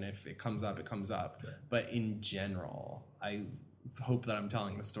 definitely. And if it comes up, it comes up. Yeah. But in general, I hope that I'm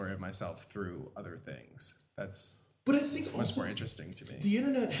telling the story of myself through other things. That's But I think much also more interesting to me. the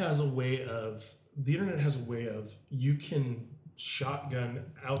internet has a way of you can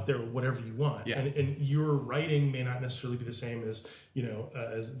shotgun out there whatever you want. Yeah. And your writing may not necessarily be the same as,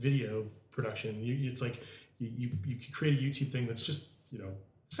 as video production. It's like you can create a YouTube thing that's just,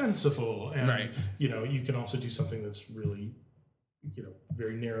 fanciful. And, Right. You can also do something that's really,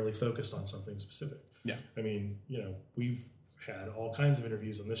 very narrowly focused on something specific. Yeah. I mean, we've had all kinds of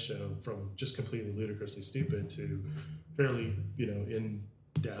interviews on this show, from just completely ludicrously stupid to fairly, in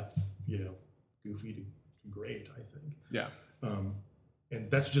depth, goofy to great, I think. Yeah.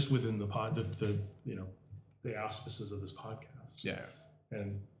 And that's just within the the auspices of this podcast. Yeah.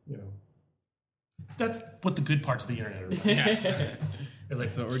 And that's what the good parts of the internet are about. Yes. It's like,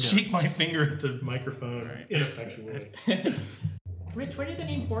 That's what we're shake my finger at the microphone Right. ineffectually. Rich, where did the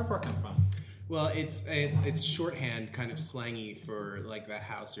name 4-4 come from? Well, it's shorthand, kind of slangy for like the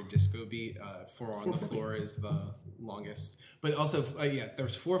house or disco beat. 4 on the floor is the longest, but also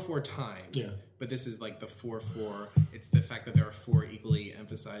there's 4/4 time. Yeah. But this is like the 4/4. It's the fact that there are 4 equally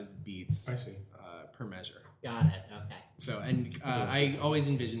emphasized beats. I see. Per measure. Got it. Okay. So, and I always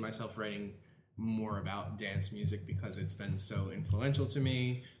envisioned myself writing more about dance music because it's been so influential to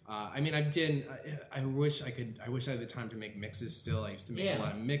me. I mean, I wish I had the time to make mixes still. I used to make a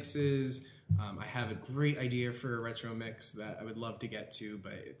lot of mixes. I have a great idea for a retro mix that I would love to get to,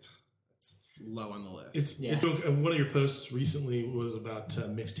 but it's low on the list. It's one of your posts recently was about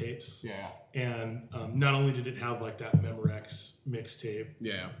mixtapes. Yeah. And not only did it have like that Memorex mixtape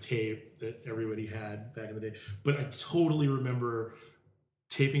Yeah. tape that everybody had back in the day, but I totally remember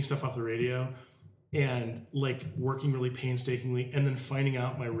taping stuff off the radio and like working really painstakingly, and then finding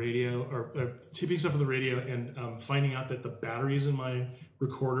out my radio or taping stuff on the radio and finding out that the batteries in my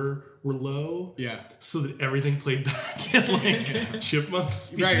recorder were low. Yeah. So that everything played back at like chipmunk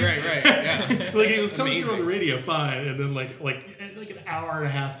speed. Right. Yeah. Like it was coming through on Amazing. the radio fine, and then like an hour and a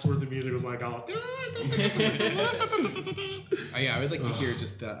half's worth of music was like all. I would like to hear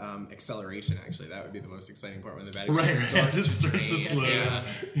just the acceleration. Actually, that would be the most exciting part when the battery Right, starts it starts to drain. slow. Yeah.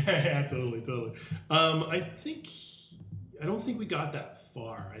 Yeah, totally. I don't think we got that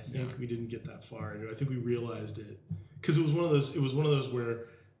far. I think we didn't get that far. I think we realized it because it was one of those where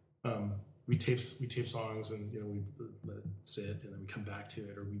we tape songs and we let it sit and then we come back to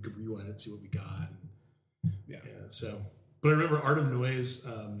it, or we could rewind it, see what we got. Yeah. So, but I remember Art of Noise.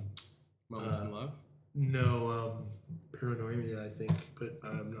 Moments in Love. No, Paranoia, I think, but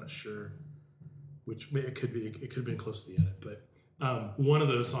I'm not sure which. It could be. It could have been close to the edit, but one of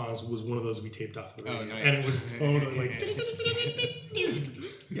those songs was one of those we taped off the radio, nice. and it was totally like.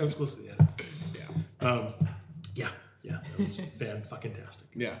 Yeah, it was close to the edit. Yeah, that was fan-fucking-tastic.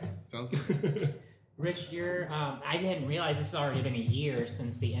 Yeah. Sounds good. Rich, I didn't realize this has already been a year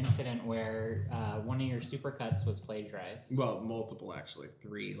since the incident where one of your supercuts was plagiarized. Well, multiple actually.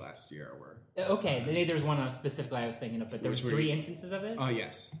 3 last year were. Okay, maybe there's one specifically I was thinking of, but there was Which were 3 you? instances of it? Oh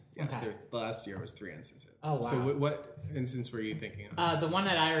yes. Okay. Last year was 3 instances. Oh, wow. So what instance were you thinking of? The one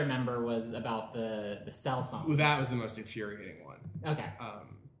that I remember was about the cell phone. Well, that was the most infuriating one. Okay.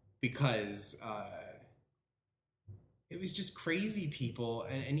 Because it was just crazy people,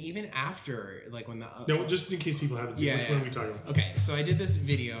 and even after, like when the No, just in case people haven't seen, which one are we talking about? Okay, so I did this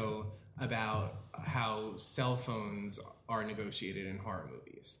video about how cell phones are negotiated in horror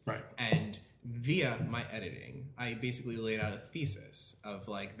movies, Right. and via my editing, I basically laid out a thesis of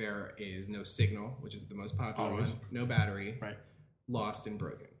like there is no signal, which is the most popular Always. one, no battery, Right. lost and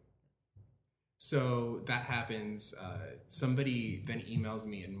broken. So that happens. Somebody then emails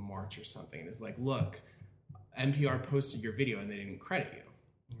me in March or something and is like, look, NPR posted your video and they didn't credit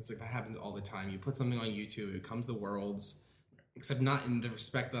you. It's like, that happens all the time. You put something on YouTube, it becomes the world's, except not in the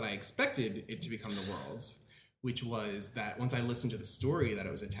respect that I expected it to become the world's, which was that once I listened to the story that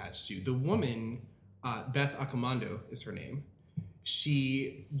it was attached to, the woman, Beth Accomando is her name,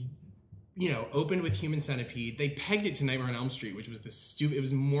 she, opened with Human Centipede. They pegged it to Nightmare on Elm Street, which was it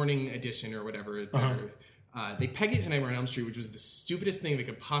was morning edition or whatever. They pegged it to Nightmare on Elm Street, which was the stupidest thing they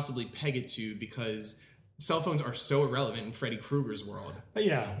could possibly peg it to, because cell phones are so irrelevant in Freddy Krueger's world.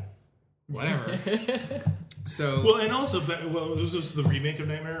 Yeah. Whatever. So well, and also, was this the remake of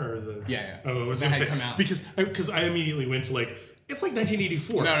Nightmare or the? Yeah. Oh, it was that had come out because I immediately went to it's like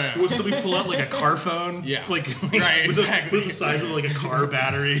 1984. No. Will somebody pull out like a car phone? Yeah. Right. Exactly. With the size of like a car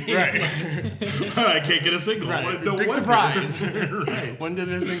battery. Right. I can't get a signal. Right. No Big wonder. surprise. Right. When did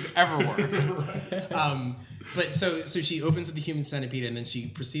those things ever work? Right. But so she opens with the Human Centipede, and then she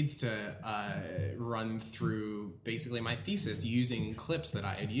proceeds to run through basically my thesis using clips that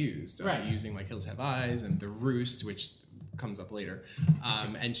I had used, using like Hills Have Eyes and The Roost, which comes up later,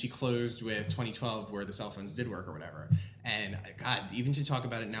 and she closed with 2012, where the cell phones did work or whatever. And God, even to talk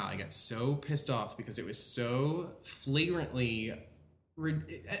about it now, I got so pissed off because it was so flagrantly.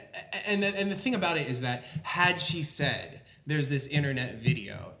 And the thing about it is that had she said there's this internet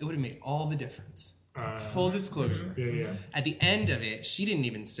video, it would have made all the difference. Full disclosure. Yeah. At the end of it, she didn't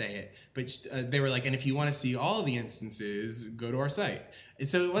even say it, but they were like, and if you want to see all of the instances, go to our site. And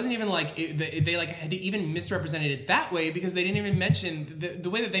so it wasn't even like they like had even misrepresented it that way, because they didn't even mention the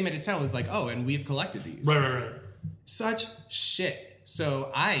way that they made it sound was like, oh, and we've collected these. Right. Such shit. So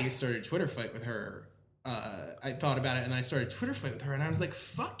I started a Twitter fight with her. I thought about it, and I started a Twitter fight with her, and I was like,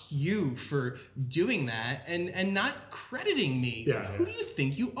 fuck you for doing that and not crediting me. Yeah. Who do you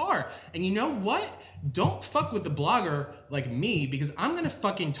think you are? And you know what? Don't fuck with the blogger like me, because I'm gonna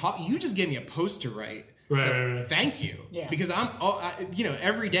fucking talk. You just gave me a post to write. Right. Thank you. Yeah. Because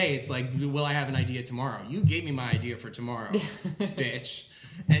every day it's like, will I have an idea tomorrow? You gave me my idea for tomorrow, bitch.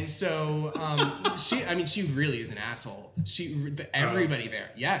 And so, she really is an asshole. Everybody there.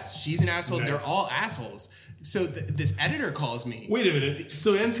 Yes, she's an asshole. Nice. They're all assholes. So this editor calls me. Wait a minute.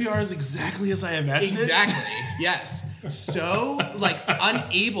 So NPR is exactly as I imagined Exactly. Yes. So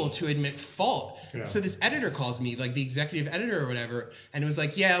unable to admit fault. Yeah. So this editor calls me, like the executive editor or whatever, and it was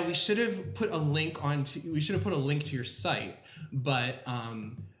like, yeah, we should have put a link to your site, but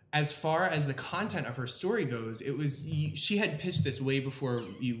as far as the content of her story goes, she had pitched this way before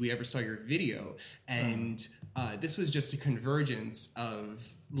we ever saw your video, and this was just a convergence of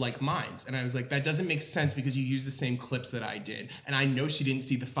like minds. And I was like, that doesn't make sense because you use the same clips that I did. And I know she didn't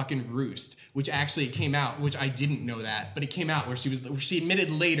see the fucking Roost, which actually came out, which I didn't know that, but it came out where she admitted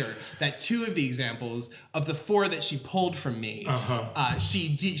later that 2 of the examples of the 4 that she pulled from me,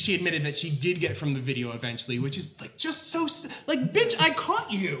 she admitted that she did get from the video eventually, which is like just so like, bitch, I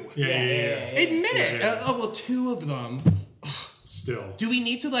caught you. Yeah. Admit it. Well, 2 of them. Still, do we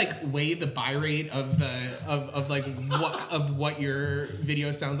need to like weigh the buy rate of what your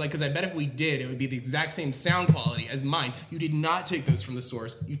video sounds like? Because I bet if we did, it would be the exact same sound quality as mine. You did not take those from the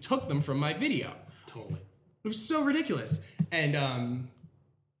source. You took them from my video. Totally. It was so ridiculous. And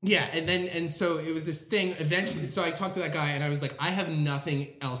and so it was this thing eventually. So I talked to that guy and I was like, I have nothing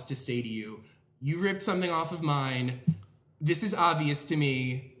else to say to you. You ripped something off of mine. This is obvious to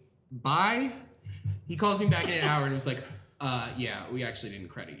me. Bye. He calls me back in an hour and was like, yeah, we actually didn't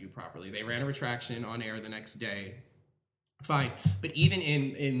credit you properly. They ran a retraction on air the next day. Fine. But even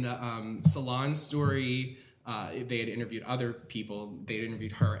in the Salon story, they had interviewed other people. They had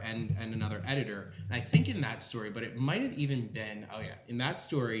interviewed her and another editor. And I think in that story, but it might have even been, in that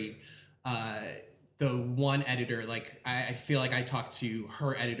story, the one editor, like, I feel like I talked to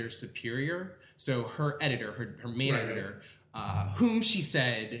her editor superior. So her editor, her main editor, whom she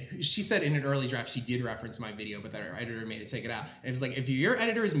said in an early draft she did reference my video, but that her editor made it take it out. And it was like, if your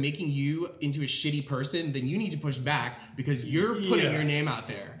editor is making you into a shitty person, then you need to push back because you're putting your name out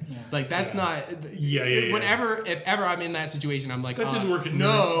there. Yeah. Like that's not. Whenever, if ever I'm in that situation, I'm like, that didn't work.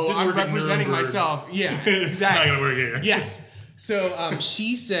 I'm representing myself. Yeah, exactly. It's not gonna work here. Yes. So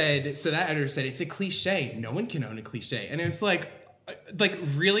she said. So that editor said it's a cliche. No one can own a cliche, and it's like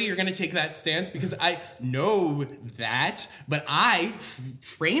really, you're gonna take that stance? Because I know that, but I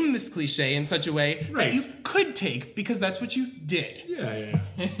frame this cliche in such a way that you could take because that's what you did. Yeah.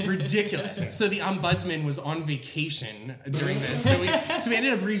 Ridiculous. So the ombudsman was on vacation during this, so we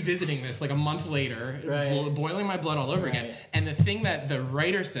ended up revisiting this like a month later, boiling my blood all over again. And the thing that the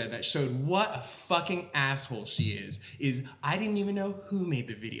writer said that showed what a fucking asshole she is I didn't even know who made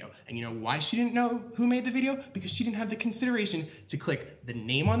the video. And you know why she didn't know who made the video? Because she didn't have the consideration to click the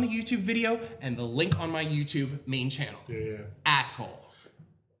name on the YouTube video and the link on my YouTube main channel. Yeah. Asshole.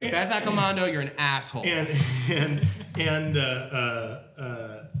 Beth Accomando, you're an asshole. and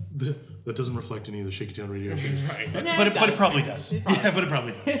that doesn't reflect any of the Shaky Town Radio things. Right. But, No, but, it it, but it does. probably does. Yeah, but it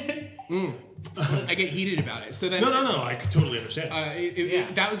probably does. I get heated about it. So then, No, I totally understand.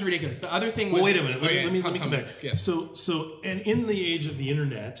 that was ridiculous. The other thing was, Well, wait a minute. Okay, Let me tell come me. back. Yeah. So, and in the age of the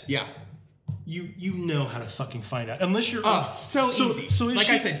internet, Yeah. you know how to fucking find out. Unless you're so easy. So is Like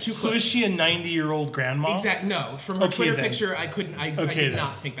she, I said, two so is clicks. she a 90-year-old grandma? Exactly. No, from her Okay, Twitter then. picture, I couldn't. I Okay, did then.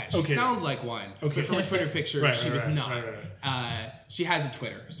 not think that. She Okay, sounds like one. Okay. But from her Twitter picture, Right, she right, was right, not. right. She has a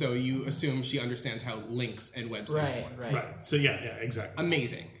Twitter, so you assume she understands how links and websites work. Right. So yeah, exactly.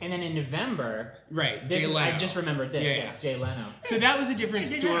 Amazing. And then in November, Right. this Jay is, Leno. I just remembered this. Yeah, Yes, Jay Leno. So that was a different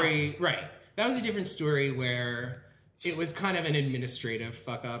story. Right. That was a different story where it was kind of an administrative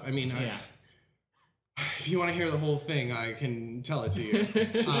fuck up. I mean, Yeah. if you want to hear the whole thing, I can tell it to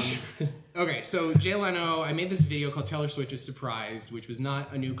you. Okay, so Jay Leno, I made this video called Taylor Swift is Surprised, which was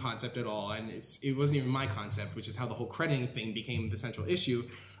not a new concept at all, and it wasn't even my concept, which is how the whole crediting thing became the central issue.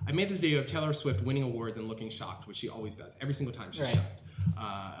 I made this video of Taylor Swift winning awards and looking shocked, which she always does. Every single time she's Right. shocked.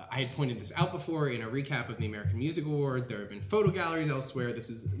 I had pointed this out before in a recap of the American Music Awards. There have been photo galleries elsewhere. This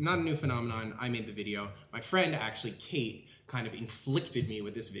was not a new phenomenon. I made the video. My friend, actually, Kate, kind of inflicted me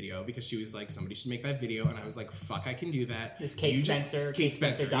with this video because she was like, somebody should make that video. And I was like, fuck, I can do that. This Kate You just- Spencer, Kate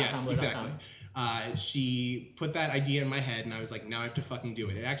Spencer, katespencer.com, yes, exactly. She put that idea in my head and I was like, now I have to fucking do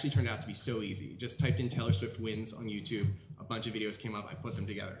it. It actually turned out to be so easy. Just typed in Taylor Swift wins on YouTube. A bunch of videos came up. I put them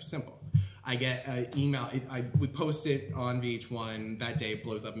together. Simple. I get an email. I would post it on VH1 that day. It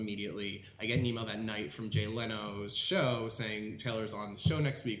blows up immediately. I get an email that night from Jay Leno's show saying Taylor's on the show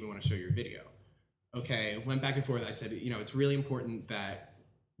next week. We want to show your video. Okay, went back and forth. I said, it's really important that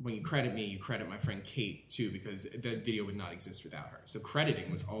when you credit me, you credit my friend Kate too, because the video would not exist without her. So crediting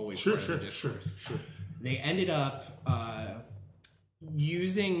was always part of the discourse. Sure. They ended up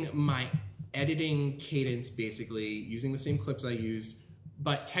using my editing cadence, basically using the same clips I used,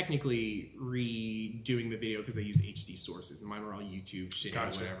 but technically redoing the video because they used HD sources and mine were all YouTube shitty or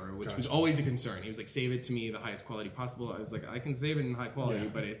whatever, which was always a concern. He was like, save it to me the highest quality possible. I was like, I can save it in high quality,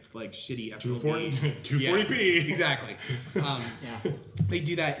 but it's like shitty FOV. 240p. Exactly. They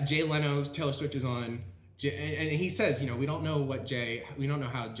do that. Jay Leno, Taylor Swift is on, and he says, we don't know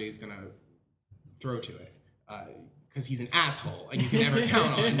how Jay's gonna throw to it because he's an asshole and you can never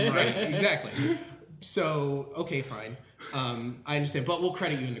count on him. Right? Exactly. So okay, fine. I understand, but we'll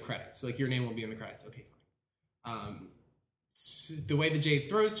credit you in the credits. Like your name will be in the credits. Okay, fine. The way that Jay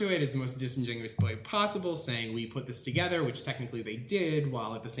throws to it is the most disingenuous way possible, saying we put this together, which technically they did,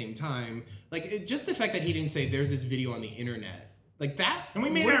 while at the same time, just the fact that he didn't say there's this video on the internet. Like that, And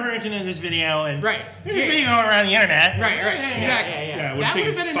we made our version of this video, and right. there's this video around the internet. Right, exactly. Yeah. That would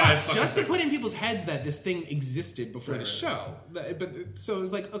have been enough just to seconds. put in people's heads that this thing existed before the show. But so it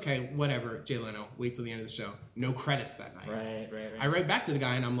was like, okay, whatever. Jay Leno, wait till the end of the show. No credits that night. Right. I write back to the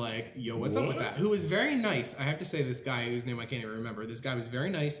guy and I'm like, yo, what's up with that? Who was very nice. I have to say, this guy whose name I can't even remember. This guy was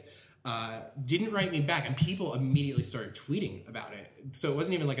very nice. Didn't write me back, and people immediately started tweeting about it. So it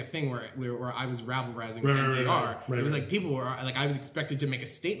wasn't even like a thing where I was rabble rousing with NPR. It was like people were like, I was expected to make a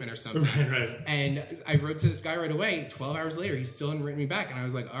statement or something. Right. And I wrote to this guy right away. 12 hours later, he still hadn't written me back, and I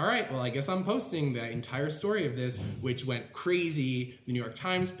was like, all right, well, I guess I'm posting the entire story of this, which went crazy. The New York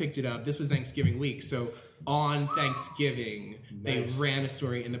Times picked it up. This was Thanksgiving week, so on Thanksgiving, they ran a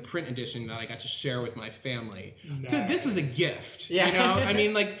story in the print edition that I got to share with my family. So this was a gift, I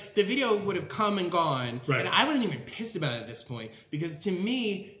mean, like, the video would have come and gone, and I wasn't even pissed about it at this point, because to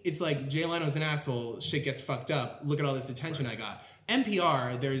me, it's like, Jay Leno's an asshole, shit gets fucked up, look at all this attention I got.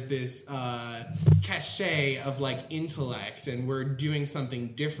 NPR, there's this cachet of like intellect, and we're doing something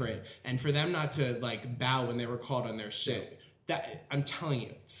different, and for them not to like bow when they were called on their shit, that, I'm telling you,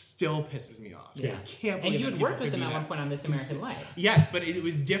 it still pisses me off. Yeah. I can't believe And you that had people worked with could them be at one that point on This American Life. Yes, but it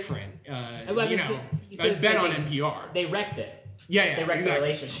was different. Well, I've been on NPR. They wrecked it. Yeah, They wrecked the exactly.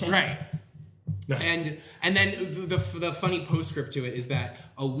 relationship. Right. Nice. And then the funny postscript to it is that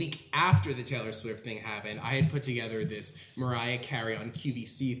a week after the Taylor Swift thing happened, I had put together this Mariah Carey on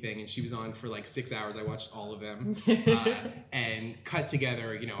QVC thing, and she was on for like 6 hours. I watched all of them and cut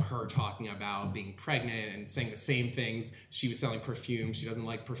together, her talking about being pregnant and saying the same things. She was selling perfume. She doesn't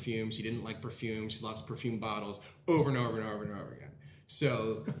like perfume. She didn't like perfume. She loves perfume bottles, over and over and over and over again.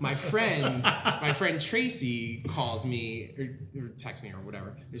 So my friend Tracy calls me or texts me or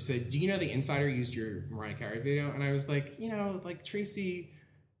whatever. She said, "Do you know the Insider used your Mariah Carey video?" And I was like, like Tracy,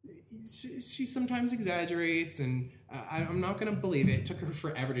 she sometimes exaggerates, and I'm not gonna believe it. It took her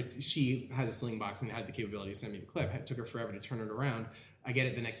forever to. She has a sling box and had the capability to send me the clip. It took her forever to turn it around. I get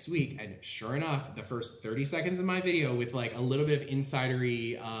it the next week, and sure enough, the first 30 seconds of my video with like a little bit of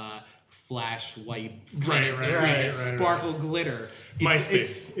insidery flash white kind of treatment, sparkle glitter.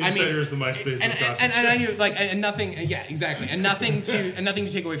 MySpace. Insider is the MySpace of gossip. And I knew like and nothing. Yeah, exactly. And nothing to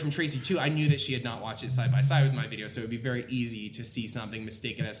take away from Tracy too. I knew that she had not watched it side by side with my video, so it would be very easy to see something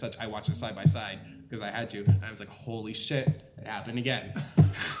mistaken as such. I watched it side by side because I had to, and I was like, holy shit, it happened again.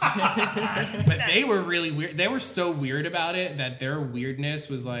 But they were really weird. They were so weird about it that their weirdness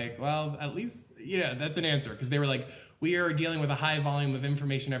was like, well, at least that's an answer, because they were like, we are dealing with a high volume of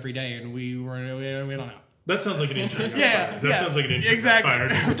information every day, and we don't know. That sounds like an intern. That sounds like an intern. Exactly.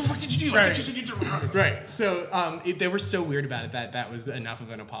 Fired. What the fuck did you do? Right. So they were so weird about it that was enough of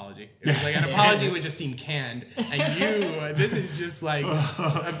an apology. It was like an apology would just seem canned, and this is just like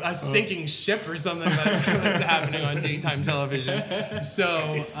a sinking ship or something that's happening on daytime television.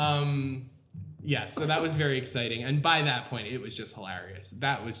 So so that was very exciting, and by that point, it was just hilarious.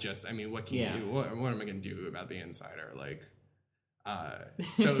 That was just, I mean, what can you do? What am I going to do about the insider? Like,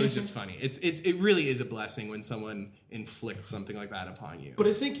 so it was just funny. It really is a blessing when someone inflicts something like that upon you. But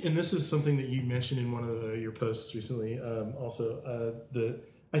I think, and this is something that you mentioned in one of your posts recently,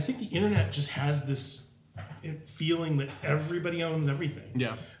 I think the internet just has this feeling that everybody owns everything.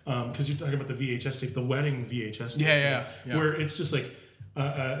 Yeah. Because you're talking about the VHS tape, the wedding VHS tape. Yeah. Where it's just like,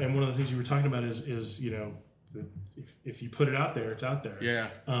 and one of the things you were talking about is if you put it out there, it's out there. Yeah.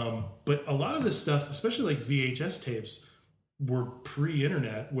 But a lot of this stuff, especially like VHS tapes, were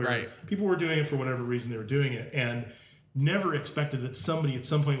pre-internet, where people were doing it for whatever reason they were doing it, and never expected that somebody at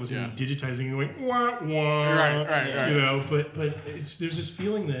some point was going to be digitizing and going wah wah. Right. But there's this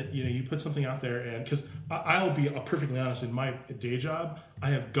feeling that you put something out there, and because I'll be perfectly honest, in my day job, I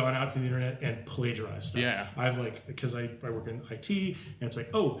have gone out to the internet and plagiarized stuff. Yeah. I've because I work in IT, and it's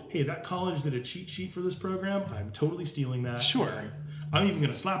like, oh, hey, that college did a cheat sheet for this program. I'm totally stealing that. Sure. I'm even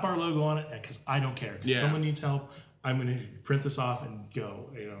going to slap our logo on it because I don't care. Because someone needs help. I'm going to print this off and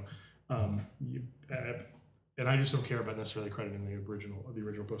go. And I just don't care about necessarily crediting the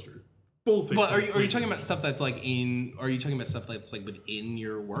original poster. Boldface. Well, are you talking about stuff that's like are you talking about stuff that's like within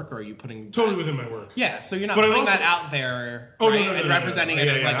your work, or are you putting totally within my work? Yeah, so you're not putting that out there and representing it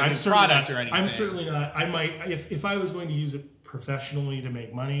as like a new product or anything. I'm certainly not. I might, if I was going to use it professionally to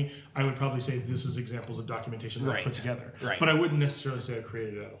make money, I would probably say this is examples of documentation that I put together. Right. But I wouldn't necessarily say I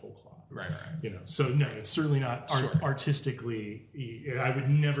created it out of whole cloth. Right. So no, it's certainly not artistically. I would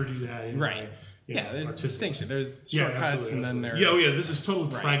never do that. There's distinction. There's shortcuts, and then there's this is total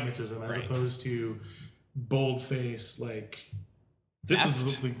pragmatism as opposed to boldface like. This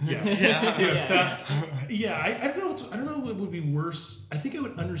theft. Is theft. I don't know what would be worse. I think I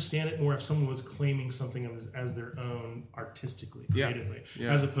would understand it more if someone was claiming something as their own artistically, creatively,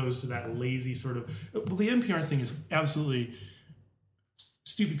 as opposed to that lazy sort of. Well, the NPR thing is absolutely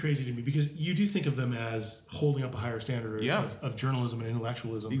stupid crazy to me, because you do think of them as holding up a higher standard of journalism and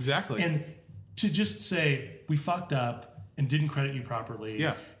intellectualism. Exactly. And to just say we fucked up and didn't credit you properly.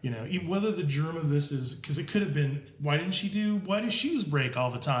 Whether the germ of this is because it could have been, why does shoes break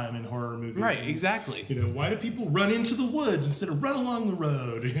all the time in horror movies? Right, exactly. Why do people run into the woods instead of run along the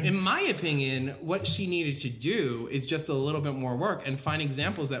road? In my opinion, what she needed to do is just a little bit more work and find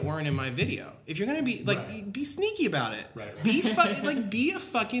examples that weren't in my video. If you're gonna be be sneaky about it. Right. Be a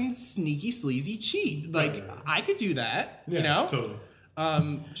fucking sneaky sleazy cheat. I could do that. Totally.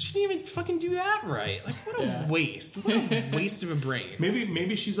 She didn't even fucking do that right. Like, what a waste. What a waste of a brain.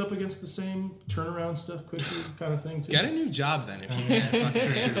 Maybe she's up against the same turnaround stuff quickly kind of thing too. Get a new job then if you can't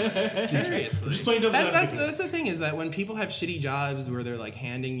fucking do it. Seriously. Just playing devil's advocate. That's the thing, is that when people have shitty jobs where they're like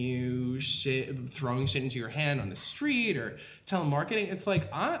handing you shit, throwing shit into your hand on the street or telemarketing, it's like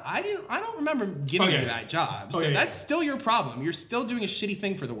I don't remember giving you that job. So that's still your problem. You're still doing a shitty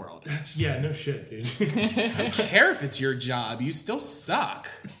thing for the world. No shit, dude. I don't care if it's your job. You still suck.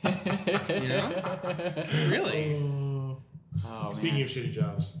 Really? Speaking of shitty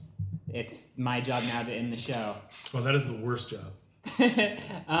jobs, it's my job now to end the show. Well, that is the worst job.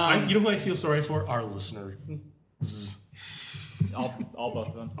 You know who I feel sorry for? Our listener. all both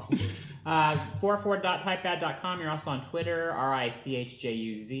of them. 44.typebad.com. You're also on Twitter,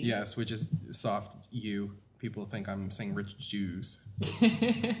 RICHJUZ. Yes, which is soft U. People think I'm saying rich Jews,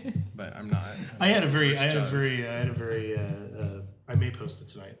 but I'm not. I may post it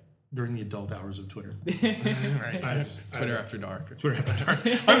tonight during the adult hours of Twitter. Right. Twitter after dark. Twitter after dark.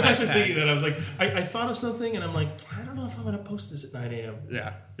 I was actually thinking that. I was like, I thought of something, and I'm like, I don't know if I'm going to post this at 9 a.m.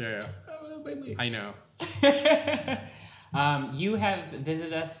 Yeah. Wait. I know. You have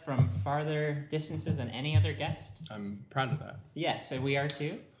visited us from farther distances than any other guest. I'm proud of that. Yes, and we are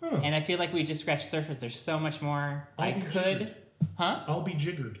too. Huh. And I feel like we just scratched the surface. There's so much more I be could. jiggered. Huh? I'll be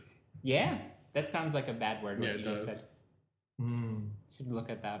jiggered. Yeah, that sounds like a bad word. Yeah, what it you just does. said. Mm. Should look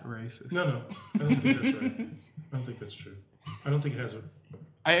at that. Racist. No, I don't think that's right. I don't think that's true. I don't think it has a.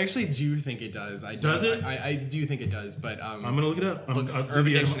 I actually do think it does. Does it? I do think it does, but I'm gonna look it up.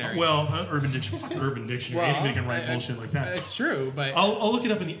 Urban Dictionary. Well, Urban Dictionary. Fuck Urban Dictionary. Anybody can write bullshit like that. It's true, but I'll look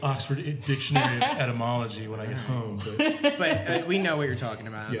it up in the Oxford Dictionary of Etymology when I get home. But we know what you're talking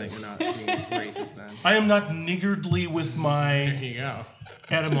about. Yes. That you're not being racist then. I am not niggardly with my There you go.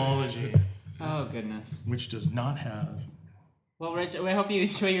 etymology, Oh goodness. which does not have Well, Rich, I hope you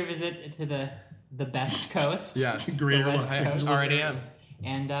enjoy your visit to the best coast. Yes. Greater the West Los Coast. Angeles. Already am.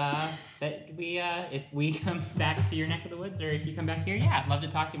 And that we, if we come back to your neck of the woods, or if you come back here, yeah, I'd love to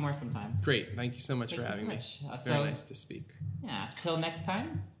talk to you more sometime. Great. Thank you so much Thank for you so having me. much. It's So- very nice to speak. Yeah. Till next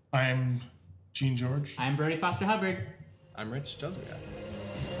time. I'm Gene George. I'm Brody Foster Hubbard. I'm Rich Desbiat.